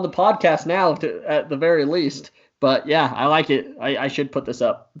on the podcast now at the very least. But yeah, I like it. I should put this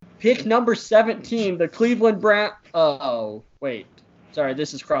up. Pick number 17, the Cleveland Browns. Oh, wait. Sorry,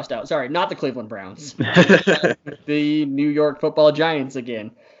 this is crossed out. Sorry, not the Cleveland Browns. The New York Football Giants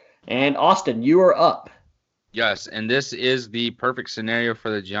again. And Austin, you are up. Yes, and this is the perfect scenario for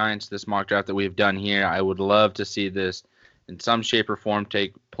the Giants, this mock draft that we've done here. I would love to see this in some shape or form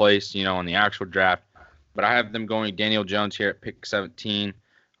take place, on the actual draft. But I have them going Daniel Jones here at pick 17.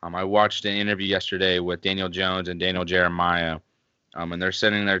 I watched an interview yesterday with Daniel Jones and Daniel Jeremiah, and they're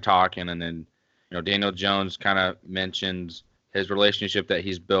sitting there talking, and then, Daniel Jones kind of mentions his relationship that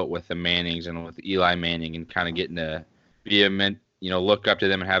he's built with the Mannings and with Eli Manning, and kind of getting to be look up to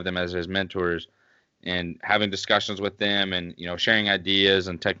them and have them as his mentors, and having discussions with them, and sharing ideas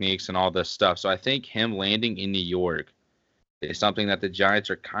and techniques and all this stuff. So I think him landing in New York is something that the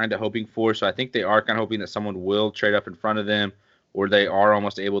Giants are kind of hoping for. So I think they are kind of hoping that someone will trade up in front of them, or they are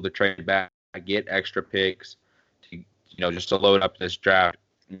almost able to trade back, get extra picks to, just to load up this draft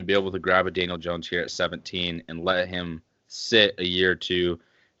and be able to grab a Daniel Jones here at 17 and let him sit a year or two,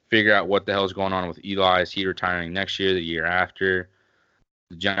 figure out what the hell is going on with Eli. Is he retiring next year, the year after?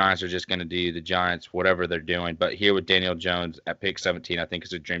 The Giants are just going to do the Giants, whatever they're doing. But here with Daniel Jones at pick 17, I think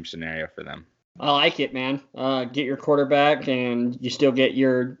is a dream scenario for them. I like it, man. Get your quarterback, and you still get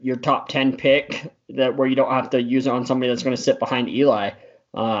your top 10 pick where you don't have to use it on somebody that's going to sit behind Eli.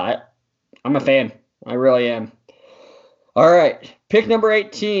 I'm a fan. I really am. All right, pick number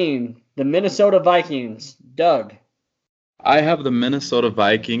 18, the Minnesota Vikings. Doug. I have the Minnesota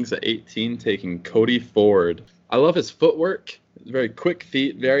Vikings at 18 taking Cody Ford. I love his footwork. Very quick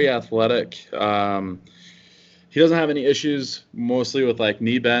feet, very athletic. He doesn't have any issues mostly with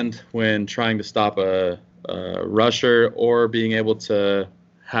knee bend when trying to stop a rusher, or being able to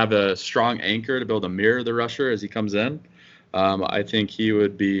have a strong anchor to be able to mirror the rusher as he comes in. I think he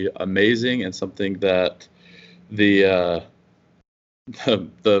would be amazing, and something that the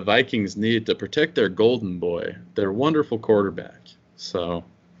Vikings need to protect their golden boy, their wonderful quarterback. So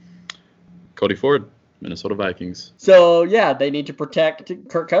Cody Ford, Minnesota Vikings. So yeah, they need to protect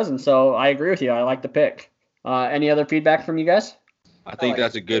Kirk Cousins. So I agree with you. I like the pick. Any other feedback from you guys? I think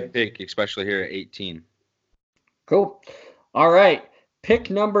that's a good pick, especially here at 18. Cool. All right.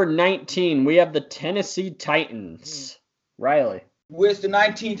 Pick number 19. We have the Tennessee Titans. Riley. With the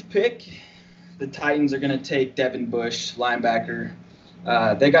 19th pick, the Titans are going to take Devin Bush, linebacker.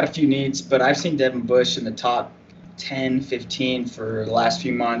 They got a few needs, but I've seen Devin Bush in the top 10, 15 for the last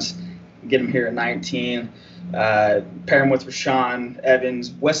few months. Get him here at 19. Pair him with Rashaan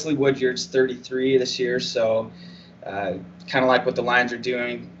Evans. Wesley Woodyard's 33 this year, so kind of like what the Lions are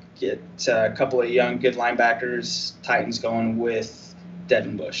doing. Get a couple of young, good linebackers. Titans going with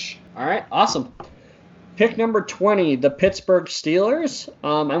Devin Bush. All right, awesome. Pick number 20, the Pittsburgh Steelers.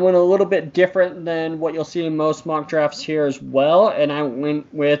 I went a little bit different than what you'll see in most mock drafts here as well, and I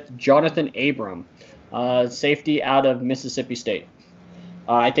went with Jonathan Abram, safety out of Mississippi State.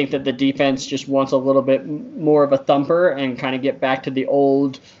 I think that the defense just wants a little bit more of a thumper and kind of get back to the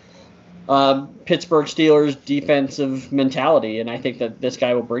old Pittsburgh Steelers defensive mentality, and I think that this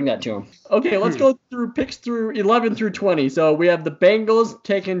guy will bring that to him. Okay, let's go through picks through 11 through 20. So we have the Bengals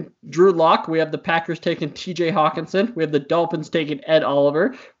taking Drew Lock. We have the Packers taking T.J. Hawkinson. We have the Dolphins taking Ed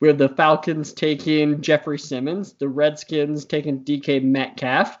Oliver. We have the Falcons taking Jeffrey Simmons. The Redskins taking D.K.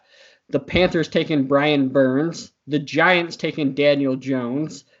 Metcalf. The Panthers taking Brian Burns. The Giants taking Daniel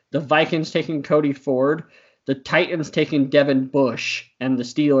Jones. The Vikings taking Cody Ford. The Titans taking Devin Bush. And the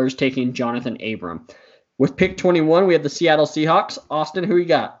Steelers taking Jonathan Abram. With pick 21, we have the Seattle Seahawks. Austin, who you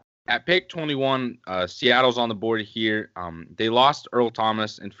got? At pick 21, Seattle's on the board here. They lost Earl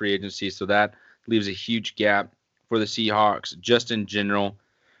Thomas in free agency, so that leaves a huge gap for the Seahawks just in general,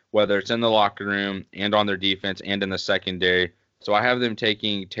 whether it's in the locker room and on their defense and in the secondary. So I have them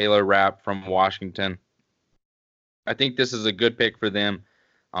taking Taylor Rapp from Washington. I think this is a good pick for them.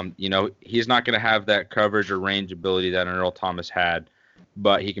 He's not going to have that coverage or range ability that Earl Thomas had,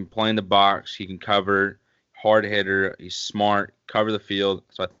 but he can play in the box. He can cover, hard hitter. He's smart, cover the field.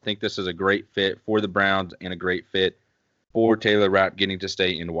 So I think this is a great fit for the Browns and a great fit for Taylor Rapp getting to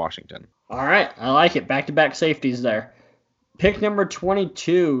stay in Washington. All right. I like it. Back-to-back safeties there. Pick number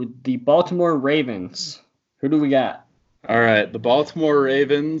 22, the Baltimore Ravens. Who do we got? All right, the Baltimore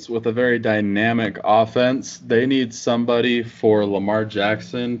Ravens with a very dynamic offense. They need somebody for Lamar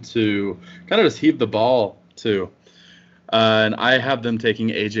Jackson to kind of just heave the ball to. And I have them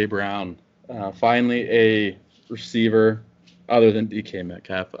taking A.J. Brown. Finally, a receiver other than DK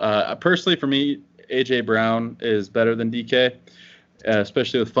Metcalf. Personally, for me, A.J. Brown is better than DK,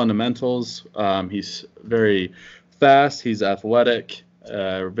 especially with fundamentals. He's very fast. He's athletic,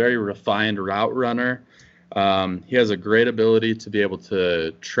 very refined route runner. He has a great ability to be able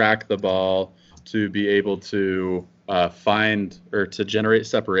to track the ball, to be able to find or to generate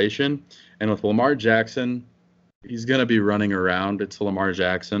separation. And with Lamar Jackson, he's going to be running around. It's Lamar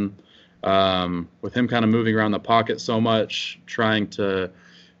Jackson. With him kind of moving around the pocket so much, trying to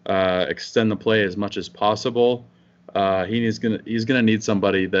extend the play as much as possible, he's gonna need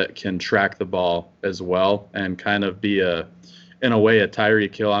somebody that can track the ball as well and kind of be in a way a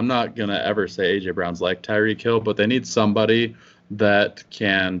Tyreek Hill. I'm not gonna ever say AJ Brown's like Tyreek Hill, but they need somebody that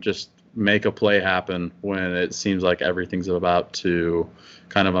can just make a play happen when it seems like everything's about to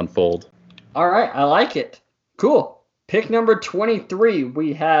kind of unfold. All right, I like it. Cool. Pick number 23,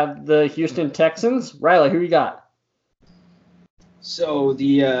 we have the Houston Texans. Riley, who you got? So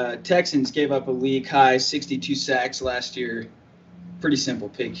the Texans gave up a league high 62 sacks last year. Pretty simple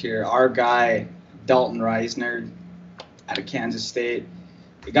pick here. Our guy, Dalton Reisner, out of Kansas State.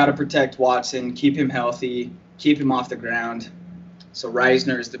 You got to protect Watson, keep him healthy, keep him off the ground. So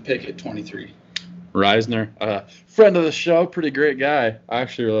Reisner is the pick at 23. Reisner, friend of the show, pretty great guy. I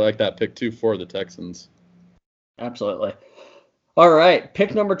actually really like that pick too for the Texans. Absolutely. All right,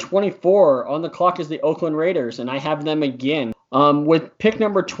 pick number 24 on the clock is the Oakland Raiders, and I have them again. With pick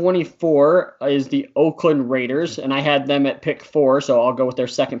number 24 is the Oakland Raiders, and I had them at pick 4, so I'll go with their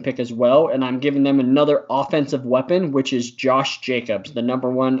second pick as well, and I'm giving them another offensive weapon, which is Josh Jacobs, the number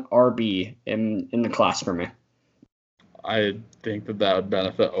 1 RB in the class for me. I think that would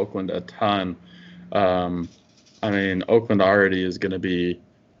benefit Oakland a ton. I mean, Oakland already is going to be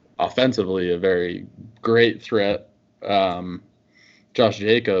offensively a very great threat. Josh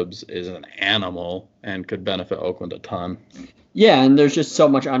Jacobs is an animal and could benefit Oakland a ton. Yeah, and there's just so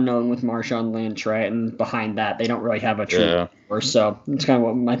much unknown with Marshawn Lynch, right? And behind that, they don't really have a true force. So that's kind of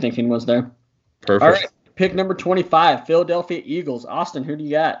what my thinking was there. Perfect. All right, pick number 25, Philadelphia Eagles. Austin, who do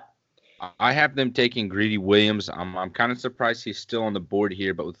you got? I have them taking Greedy Williams. I'm kind of surprised he's still on the board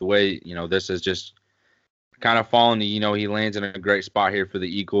here, but with the way, this is just kind of falling, he lands in a great spot here for the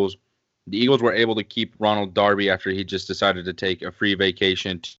Eagles. The Eagles were able to keep Ronald Darby after he just decided to take a free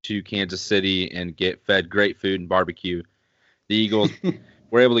vacation to Kansas City and get fed great food and barbecue. The Eagles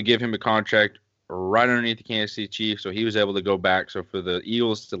were able to give him a contract right underneath the Kansas City Chiefs, so he was able to go back. So for the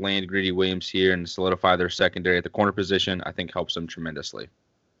Eagles to land Greedy Williams here and solidify their secondary at the corner position, I think helps them tremendously.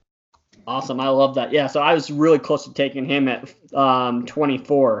 Awesome. I love that. Yeah, so I was really close to taking him at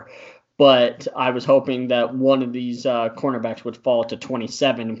 24, but I was hoping that one of these cornerbacks would fall to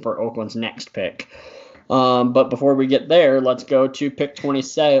 27 for Oakland's next pick. But before we get there, let's go to pick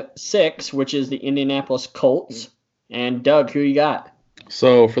 26, which is the Indianapolis Colts. And Doug, who you got?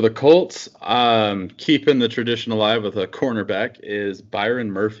 So for the Colts, keeping the tradition alive with a cornerback is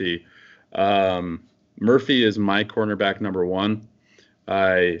Byron Murphy. Murphy is my cornerback number 1.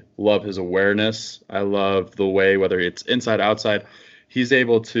 I love his awareness. I love the way, whether it's inside, outside, he's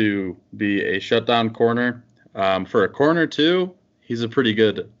able to be a shutdown corner. For a corner, too, he's a pretty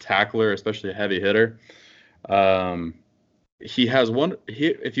good tackler, especially a heavy hitter. If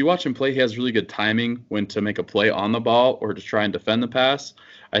you watch him play, he has really good timing when to make a play on the ball or to try and defend the pass.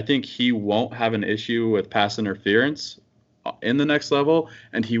 I think he won't have an issue with pass interference in the next level,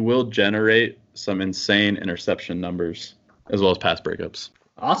 and he will generate some insane interception numbers as well as pass breakups.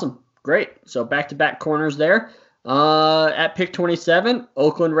 Awesome. Great. So back-to-back corners there. At pick 27,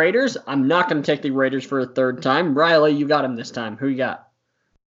 Oakland Raiders. I'm not going to take the Raiders for a third time. Riley, you got him this time. Who you got?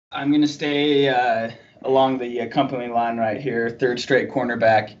 I'm going to stay along the company line right here, third straight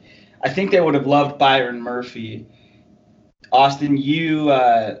cornerback. I think they would have loved Byron Murphy. Austin, you,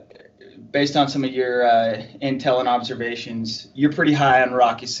 based on some of your intel and observations, you're pretty high on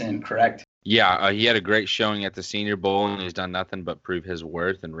Rocky Sin, correct? Yeah, he had a great showing at the Senior Bowl, and he's done nothing but prove his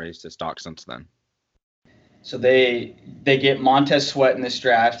worth and raised his stock since then. So they get Montez Sweat in this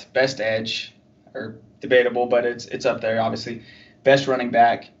draft, best edge, or debatable, but it's up there, obviously. Best running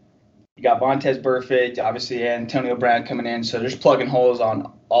back. You got Montez Burfict, obviously, Antonio Brown coming in, so there's plugging holes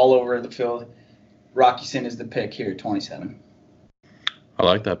on all over the field. Rocky Sin is the pick here at 27. I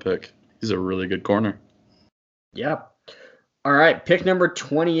like that pick. He's a really good corner. Yeah. All right, pick number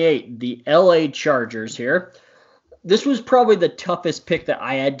 28, the LA Chargers here. This was probably the toughest pick that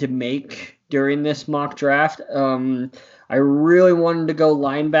I had to make during this mock draft. I really wanted to go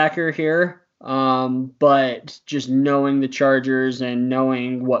linebacker here, but just knowing the Chargers and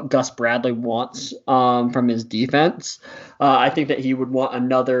knowing what Gus Bradley wants from his defense, I think that he would want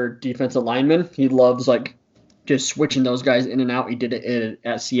another defensive lineman. He loves just switching those guys in and out. He did it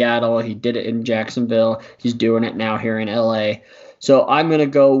at Seattle. He did it in Jacksonville. He's doing it now here in LA. So I'm going to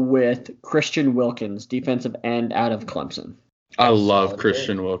go with Christian Wilkins, defensive end out of Clemson. I love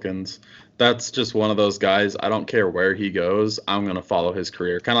Christian Wilkins. That's just one of those guys. I don't care where he goes. I'm going to follow his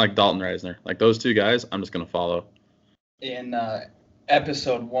career. Kind of like Dalton Reisner. Like those two guys, I'm just going to follow. In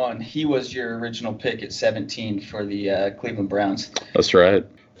episode 1, he was your original pick at 17 for the Cleveland Browns. That's right.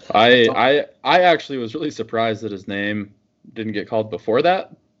 I actually was really surprised that his name didn't get called before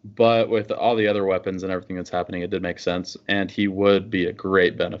that, but with all the other weapons and everything that's happening, it did make sense, and he would be a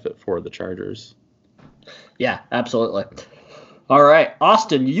great benefit for the Chargers. Yeah, absolutely. All right,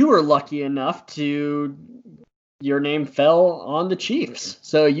 Austin, you were lucky enough to your name fell on the Chiefs,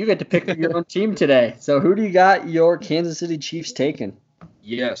 so you get to pick your own team today. So who do you got your Kansas City Chiefs taking?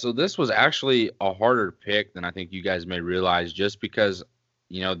 Yeah, so this was actually a harder pick than I think you guys may realize, just because,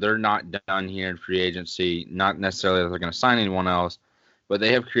 they're not done here in free agency. Not necessarily that they're going to sign anyone else, but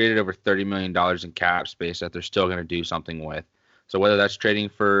they have created over $30 million in cap space that they're still going to do something with. So whether that's trading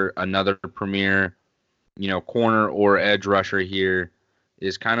for another premier, corner or edge rusher here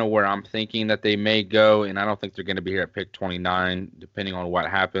is kind of where I'm thinking that they may go. And I don't think they're going to be here at pick 29, depending on what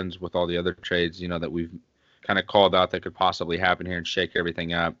happens with all the other trades, that we've kind of called out that could possibly happen here and shake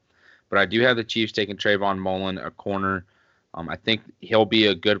everything up. But I do have the Chiefs taking Trayvon Mullen, a corner. I think he'll be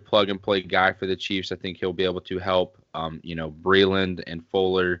a good plug-and-play guy for the Chiefs. I think he'll be able to help, Breeland and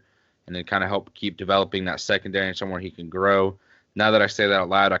Fuller, and then kind of help keep developing that secondary and somewhere he can grow. Now that I say that out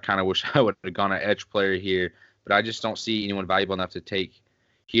loud, I kind of wish I would have gone an edge player here, but I just don't see anyone valuable enough to take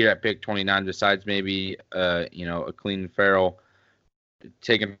here at pick 29 besides maybe, a Clelin Ferrell.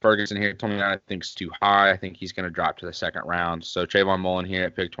 Taking Ferguson here at 29, I think is too high. I think he's going to drop to the second round. So Trayvon Mullen here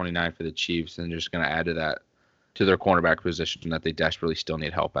at pick 29 for the Chiefs, and they're just going to add to that, to their cornerback position that they desperately still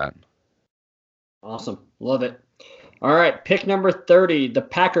need help at. Awesome. Love it. All right, pick number 30, the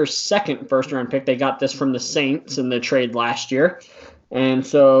Packers' second first-round pick. They got this from the Saints in the trade last year. And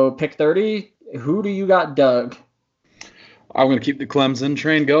so pick 30, who do you got, Doug? I'm going to keep the Clemson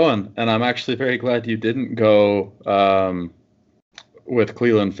train going, and I'm actually very glad you didn't go with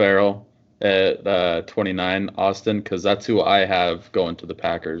Clelin Ferrell at 29, Austin, because that's who I have going to the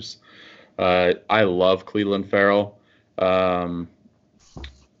Packers. I love Clelin Ferrell.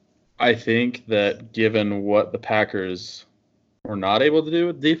 I think that given what the Packers were not able to do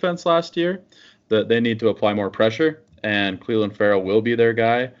with defense last year, that they need to apply more pressure, and Clelin Ferrell will be their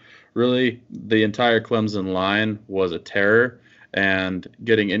guy. Really, the entire Clemson line was a terror, and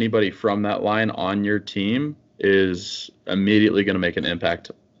getting anybody from that line on your team is immediately going to make an impact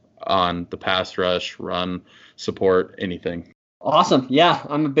on the pass rush, run, support, anything. Awesome. Yeah,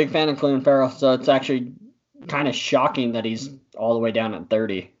 I'm a big fan of Clelin Ferrell, so it's actually kind of shocking that he's all the way down at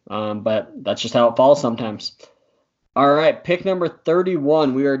 30. But that's just how it falls sometimes. All right, pick number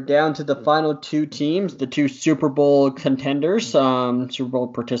 31. We are down to the final two teams, the two Super Bowl contenders, Super Bowl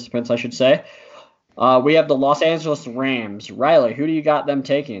participants, I should say. We have the Los Angeles Rams. Riley, who do you got them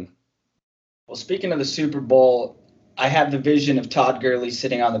taking? Well, speaking of the Super Bowl, I have the vision of Todd Gurley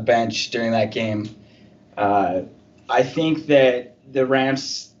sitting on the bench during that game. I think that the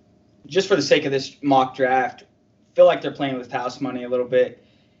Rams, just for the sake of this mock draft, feel like they're playing with house money a little bit,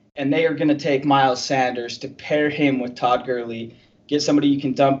 and they are going to take Miles Sanders to pair him with Todd Gurley, get somebody you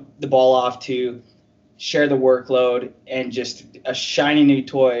can dump the ball off to, share the workload, and just a shiny new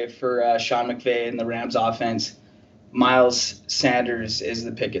toy for Sean McVay and the Rams offense. Miles Sanders is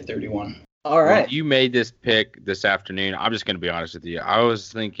the pick at 31. All right. When you made this pick this afternoon, I'm just going to be honest with you. I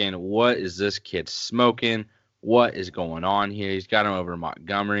was thinking, what is this kid smoking? What is going on here? He's got him over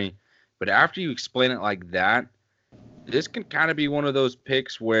Montgomery. But after you explain it like that, this can kind of be one of those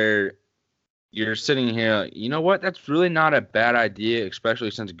picks where you're sitting here, you know what? That's really not a bad idea,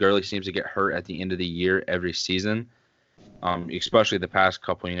 especially since Gurley seems to get hurt at the end of the year every season. Especially the past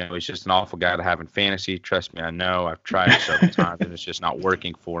couple, he's just an awful guy to have in fantasy. Trust me, I know. I've tried it several times, and it's just not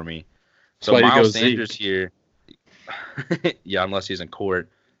working for me. So Miles Sanders here, yeah, unless he's in court.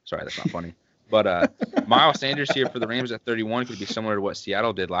 Sorry, that's not funny. But Miles Sanders here for the Rams at 31 could be similar to what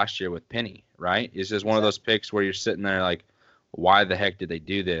Seattle did last year with Penny, right? It's just one of those picks where you're sitting there like, why the heck did they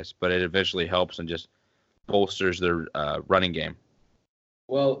do this? But it eventually helps and just bolsters their running game.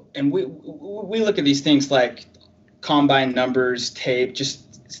 Well, and we look at these things like combine numbers, tape,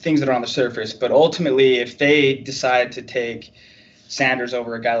 just things that are on the surface. But ultimately, if they decide to take Sanders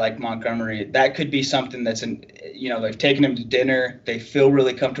over a guy like Montgomery, that could be something that's they've taken him to dinner. They feel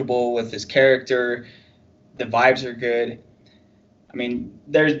really comfortable with his character. The vibes are good. I mean,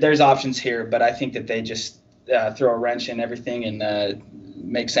 there's options here, but I think that they just throw a wrench in everything and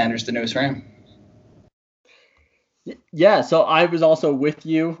make Sanders the newest Ram. Yeah, so I was also with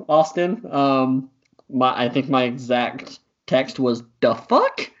you, Austin. I think my exact text was "the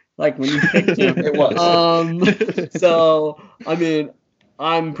fuck." Like when you picked him. It was. So, I mean,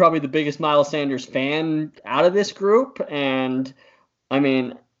 I'm probably the biggest Miles Sanders fan out of this group. And, I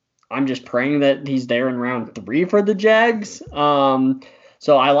mean, I'm just praying that he's there in round 3 for the Jags.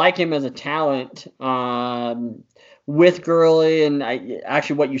 So I like him as a talent with Gurley. And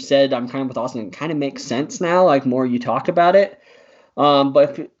actually what you said, I'm kind of with Austin. It kind of makes sense now, like more you talk about it.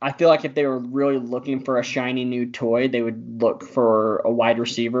 But I feel like if they were really looking for a shiny new toy, they would look for a wide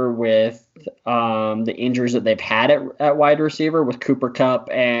receiver with the injuries that they've had at wide receiver with Cooper Kupp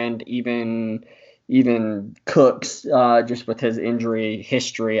and even Cooks, just with his injury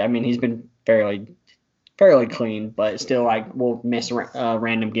history. I mean, he's been fairly clean, but still, like, will miss a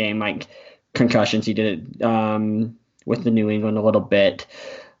random game, like concussions. He did it with the New England a little bit.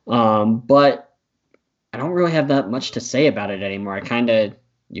 But I don't really have that much to say about it anymore.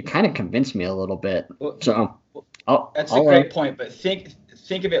 You kind of convinced me a little bit. So that's a great point. But think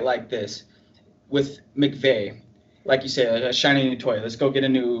of it like this: with McVay, like you say, a shiny new toy. Let's go get a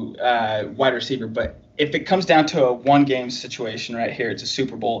new wide receiver. But if it comes down to a one-game situation right here, it's a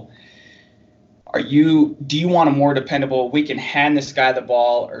Super Bowl. Do you want a more dependable? We can hand this guy the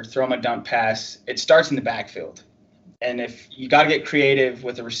ball or throw him a dump pass. It starts in the backfield. And if you got to get creative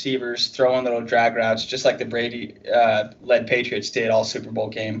with the receivers, throw in little drag routes, just like the Brady-led Patriots did all Super Bowl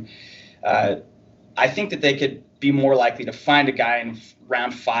game, I think that they could be more likely to find a guy in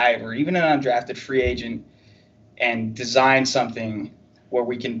round 5 or even an undrafted free agent and design something where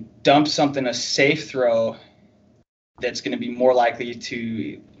we can dump something, a safe throw that's going to be more likely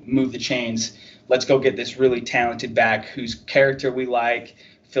to move the chains. Let's go get this really talented back whose character we like,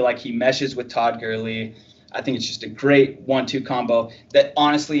 feel like he meshes with Todd Gurley. I think it's just a great 1-2 combo that,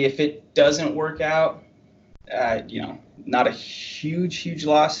 honestly, if it doesn't work out, not a huge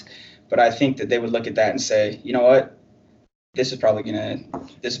loss, but I think that they would look at that and say, you know what, this is probably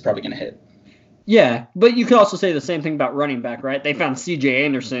gonna hit. Yeah, but you could also say the same thing about running back, right? They found C.J.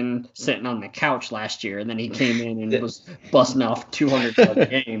 Anderson sitting on the couch last year, and then he came in and was busting off 200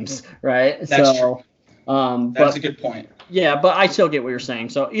 games, right? That's true. That's a good point. Yeah, but I still get what you're saying.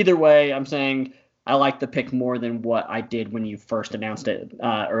 So either way, I'm saying I like the pick more than what I did when you first announced it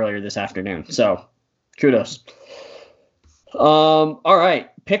earlier this afternoon. So kudos. All right.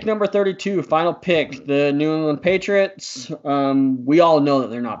 Pick number 32, final pick, the New England Patriots. We all know that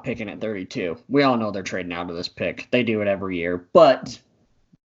they're not picking at 32. We all know they're trading out of this pick. They do it every year, but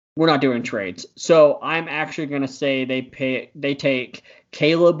we're not doing trades. So I'm actually going to say they take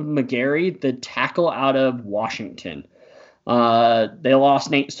Caleb McGarry, the tackle out of Washington. They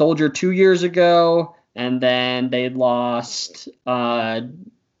lost Nate Soldier 2 years ago, and then they lost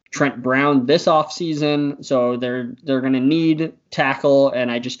Trent Brown this offseason, so they're going to need tackle, and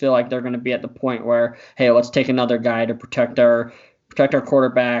I just feel like they're going to be at the point where, hey, let's take another guy to protect our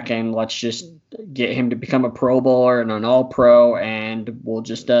quarterback, and let's just get him to become a Pro Bowler and an All-Pro, and we'll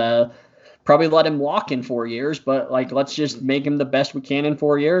just probably let him walk in 4 years, but let's just make him the best we can in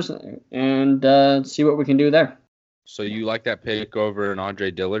 4 years and see what we can do there. So you like that pick over an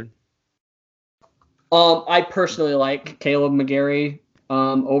Andre Dillard? I personally like Caleb McGarry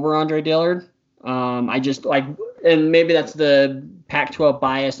over Andre Dillard. I just like, and maybe that's the Pac-12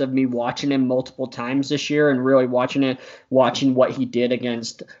 bias of me watching him multiple times this year and really watching what he did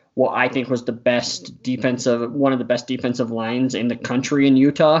against what I think was one of the best defensive lines in the country in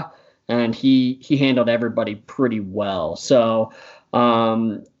Utah, and he handled everybody pretty well. So,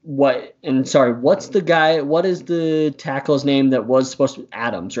 what is the tackle's name that was supposed to be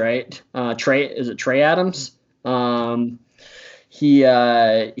Adams, right? Is it Trey Adams? He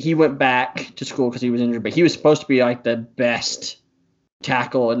went back to school because he was injured, but he was supposed to be like the best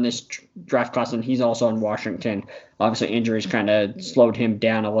tackle in this draft class, and he's also in Washington. Obviously, injuries kind of slowed him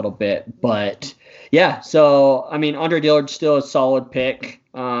down a little bit, but yeah. So I mean, Andre Dillard's still a solid pick.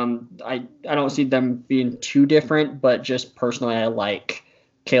 I don't see them being too different, but just personally, I like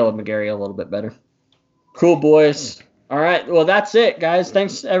Caleb McGarry a little bit better. Cool, boys. All right. Well, that's it, guys.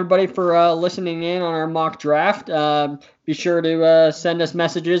 Thanks, everybody, for listening in on our mock draft. Be sure to send us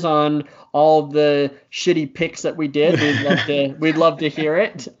messages on all of the shitty picks that we did. We'd love to hear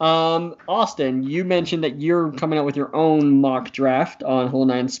it. Austin, you mentioned that you're coming out with your own mock draft on Whole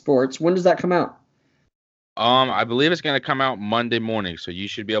Nine Sports. When does that come out? I believe it's going to come out Monday morning, so you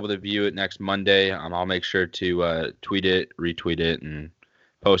should be able to view it next Monday. I'll make sure to tweet it, retweet it, and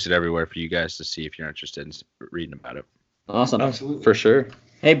post it everywhere for you guys to see if you're interested in reading about it. Awesome. Absolutely. For sure.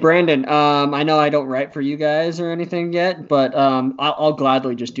 Hey, Brandon, I know I don't write for you guys or anything yet, but I'll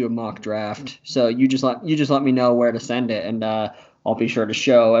gladly just do a mock draft. So you just let me know where to send it, and I'll be sure to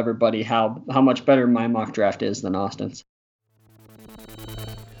show everybody how much better my mock draft is than Austin's.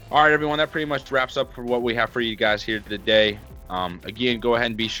 All right, everyone, that pretty much wraps up for what we have for you guys here today. Again, go ahead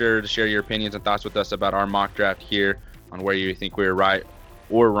and be sure to share your opinions and thoughts with us about our mock draft here on where you think we were right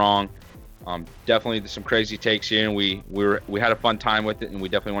or wrong. Definitely some crazy takes here, and we had a fun time with it, and we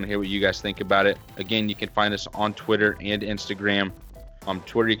definitely want to hear what you guys think about it. Again, you can find us on Twitter and Instagram. On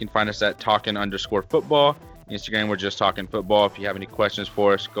Twitter, you can find us at Talkin_Football, Instagram, we're just talking football. If you have any questions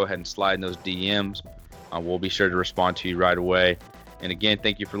for us, go ahead and slide in those DMs. We'll be sure to respond to you right away. And again,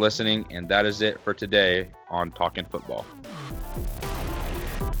 thank you for listening. And that is it for today on Talking Football.